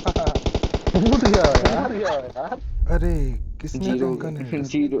 कूद गया यार। अरे किसने जीरो फेंका नेड?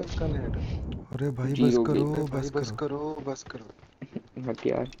 जीरो अरे भाई बस जीरो करो, गेम बस करो।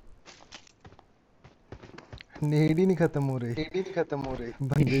 हथियार। नेड ही नहीं खत्म हो रहे,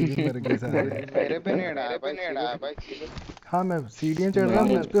 बंदे भी मर गए सारे। मेरे पे नेड आया भाई सीधे। हाँ मैं सीढ़ियाँ चढ़ रहा,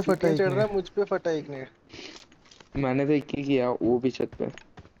 मुझ पे फटा एक नेड। मैंने तो एक ही किया, वो भी छत पे।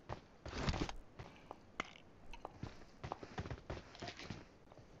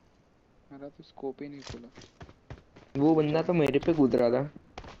 मेरा तो स्कोप ही नहीं खुला। वो बंदा तो मेरे पे कूद रहा था।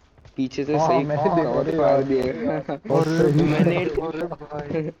 पीछे से हाँ सही मैंने देखा कवर अरे फाड़ यार दिए। बहुत अरे सही मैं में। नेट अरे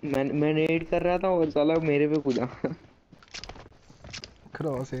भाई मैं नेट कर रहा था और साला मेरे पे कूदा।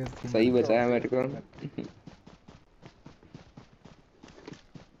 क्रॉस हेयर थी सही मेरे पे। बचाया मेरे को।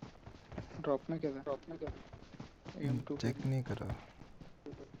 ड्रॉप में क्या था? M2 चेक नहीं करा।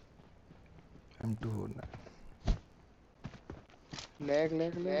 M2 होना है। Lag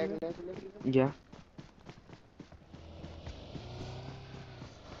lag lag lag. या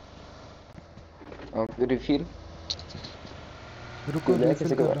अब रिफिल रुको रिफिल है रिफिल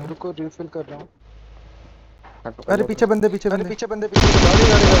किसी के कर पास? रहा हूँ। हाँ तो कर अरे लो पीछे फिर। बंदे पीछे बंदे। गाड़ी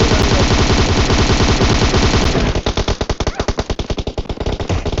गाड़ी गाड़ी।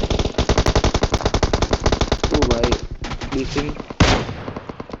 ओ भाई डिफिल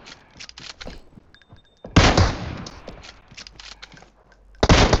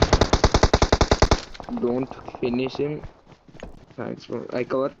don't finish him. Thanks bro I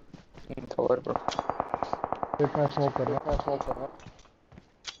cover. Cover bro. Wait मैं स्मोक कर रहा हूँ।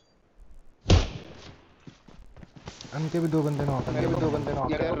 उनके भी 2 बंदे नॉक मेरे भी नहीं 2 है। बंदे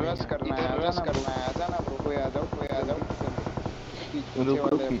नॉक है इधर वो नहीं रश है। करना है, इधर आ रश जाना ब्रो। करना है, आ जाना ब्रो। कोई आ जाओ जल्दी। पीछे रुक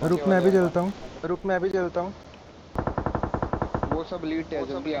रुक वाले पीछे। रुक मैं भी जलता हूँ। रुक मैं भी चलता हूँ। वो सब लीड है,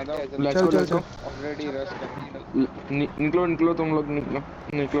 जल्दी आ जाओ। लेट्स चल गो चल लेट्स गो। चल। ऑलरेडी रश कर। निकलो निकलो तुम लोग निकलो।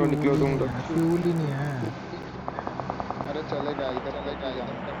 निकलो फ्यूल निकलो ही तुम नहीं लोग। है, फ्यूल ही नहीं है। अरे चलेगा, इधर तक ही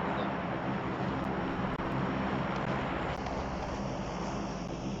जाना।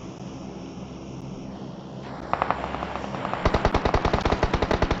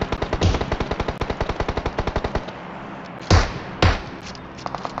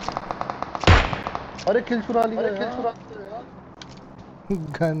 अरे किल चुरा लिया यार।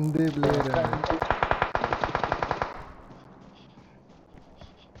 गंदे प्लेयर है।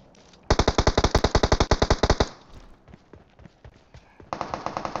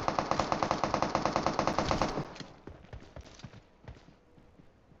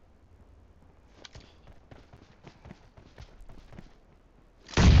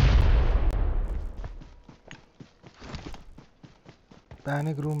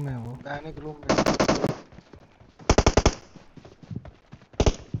 पैनिक रूम में है वो।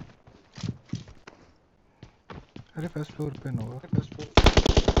 अरे फर्स्ट फ्लोर पे न होगा।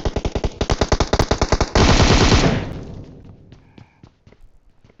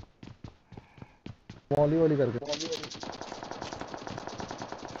 वॉली वॉली करके।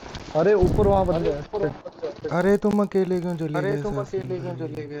 अरे ऊपर वहां बंदे हैं। अरे तुम अकेले क्यों चले गए सासिन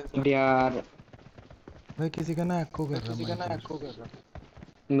भाई? यार भाई किसी का ना एको कर रहा माइक यार।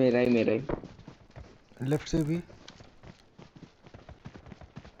 मेरा ही। लेफ्ट से भी।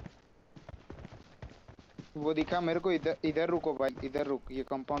 वो दिखा मेरे को। इधर इधर रुको भाई, इधर रुक। ये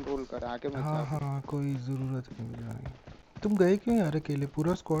कंपाउंड रोल कर, आगे मत हाँ जा अभी। हाँ कोई ज़रूरत नहीं मुझे जाने की। तुम गए क्यों यार अकेले?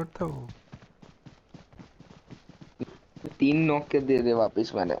 पूरा स्क्वाड था वो। 3 नॉक के दे दे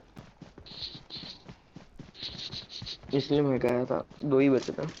वापस मैंने, इसलिए मैं कहा था 2 ही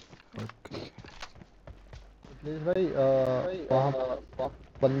बचे थे। ओके। प्लीज भाई वहाँ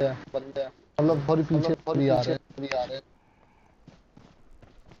बंदे हैं। मतलब थोड़ी पीछे भी आ रहे हैं।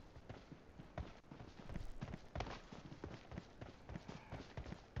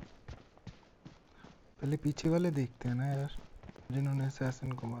 पहले पीछे वाले देखते हैं ना यार, जिन्होंने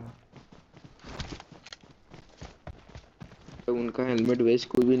असैसिन को मारा। तो उनका हेलमेट वेस्ट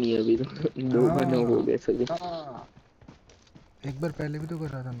कोई भी नहीं है अभी तक। 2 बार नॉक हो हाँ गए सभी। एक बार पहले भी तो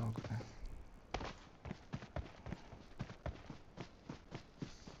करा था नॉक ने।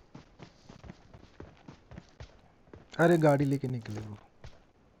 अरे गाड़ी लेके निकले वो।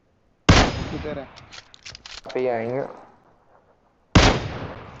 किधर है? पे ही आएंगे।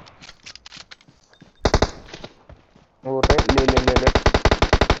 वो रहे, ले।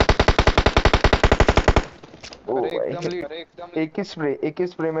 ओ अरे भाई एकदम लीड। एक ही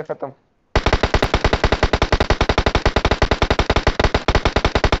स्प्रे में खत्म।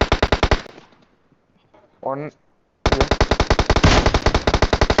 ऑन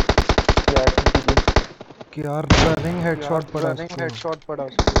क्या कि यार रनिंग हेडशॉट पड़ा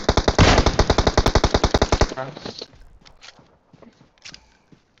उसको।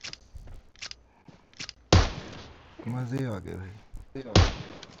 मजे आ गए भाई।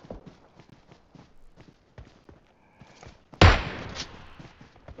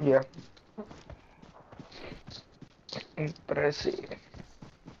 या इम्प्रेसिव।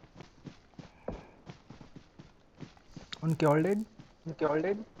 उनके ऑल डेड।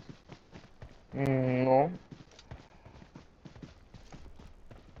 नो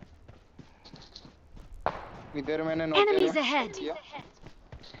इधर मैंने नॉक Enemies किया। ahead!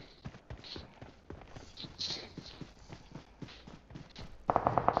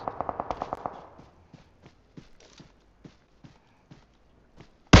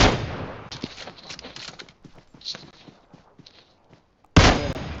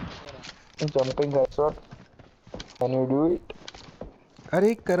 Jumping headshot. Can you do it?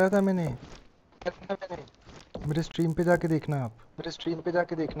 अरे एक करा था मैंने, मेरे स्ट्रीम पे जाके देखना आप।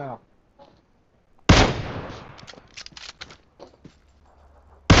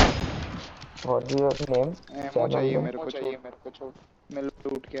 What's your name? Ammo Channel चाहिए name? मेरे को, छोड़। मैं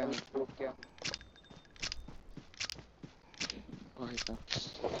लूट के आया। भाई साहब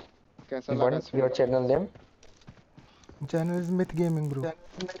कैसा लगा One. Your channel name? Channel is myth gaming bro.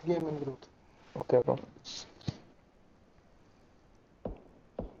 Okay, bro.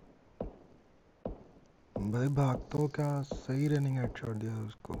 भाई भाग तो क्या सही रनिंग हेडशॉट दिया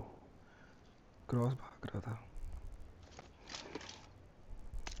उसको, क्रॉस भाग रहा था।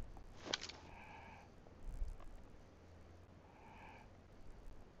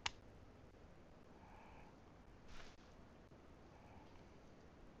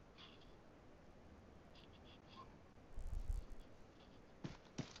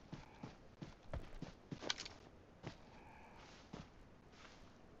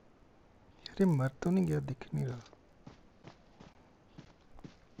 अरे मर तो नहीं गया, दिख नहीं रहा।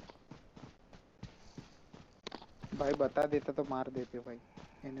 भाई बता देता तो मार देते भाई,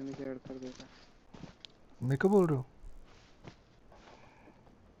 एनिमी से ऐड कर देता। मेरे को बोल रहे हो?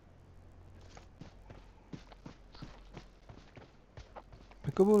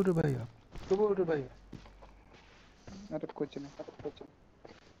 मेरे को बोल रहे हो भाई आप? अरे कुछ नहीं।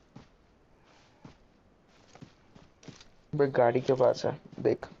 भाई गाड़ी के पास है,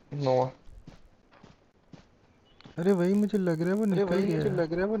 देख। नोआ। अरे वही मुझे लग रहा है वो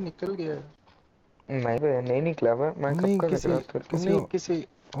निकल गया है। नहीं बे, नहीं निकला मैं कब नहीं का किसी निकला तेरे को? किसी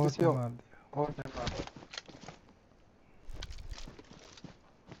और ने मार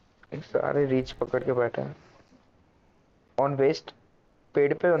दिया। सारे रीच पकड़ के बैठा है। ऑन वेस्ट,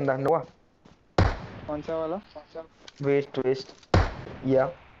 पेड़ पे बंदा। नोआ कौन सा वाला? वेस्ट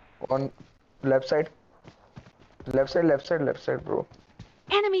या on left side bro.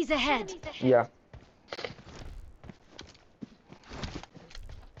 Enemies ahead! या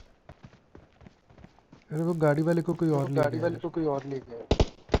अरे वो गाड़ी वाले को कोई और ले गया यार।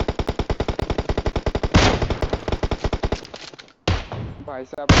 भाई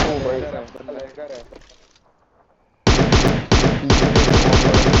साहब भाई है।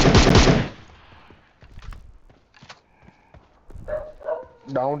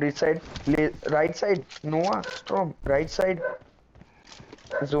 Down reach side, right side. नोआ स्ट्रॉम राइट साइड,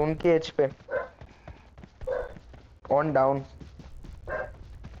 जोन के एज पे। ऑन डाउन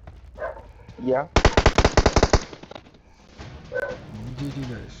या जी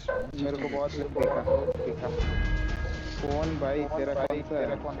गाइस। मेरे को बहुत दिखा फोन। भाई तेरा कौन सा है?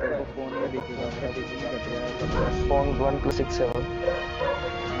 तेरे को फोन में दिखेगा, मेरा फोन कट गया है। फोन 1+67।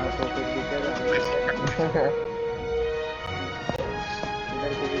 हाँ तो फिर दिखेगा नहीं।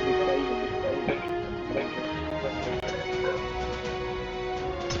 इधर कुछ दिखता ही नहीं।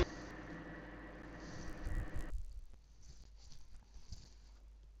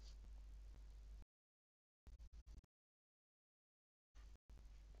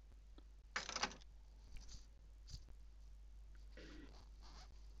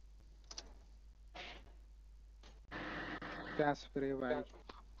 क्या स्प्रे भाई,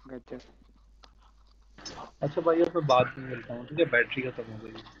 गजब। अच्छा भाई यार मैं बाद में मिलता हूँ, ठीक है? बैटरी खत्म हो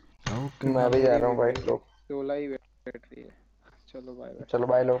गई। ओके मैं भी जा रहा हूँ भाई लोग। 16 ही बैटरी है। चलो बाय बाय। चलो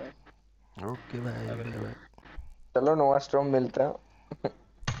बाय लोग। Okay bye bye bye. चलो नोआ स्ट्रॉम मिलता है।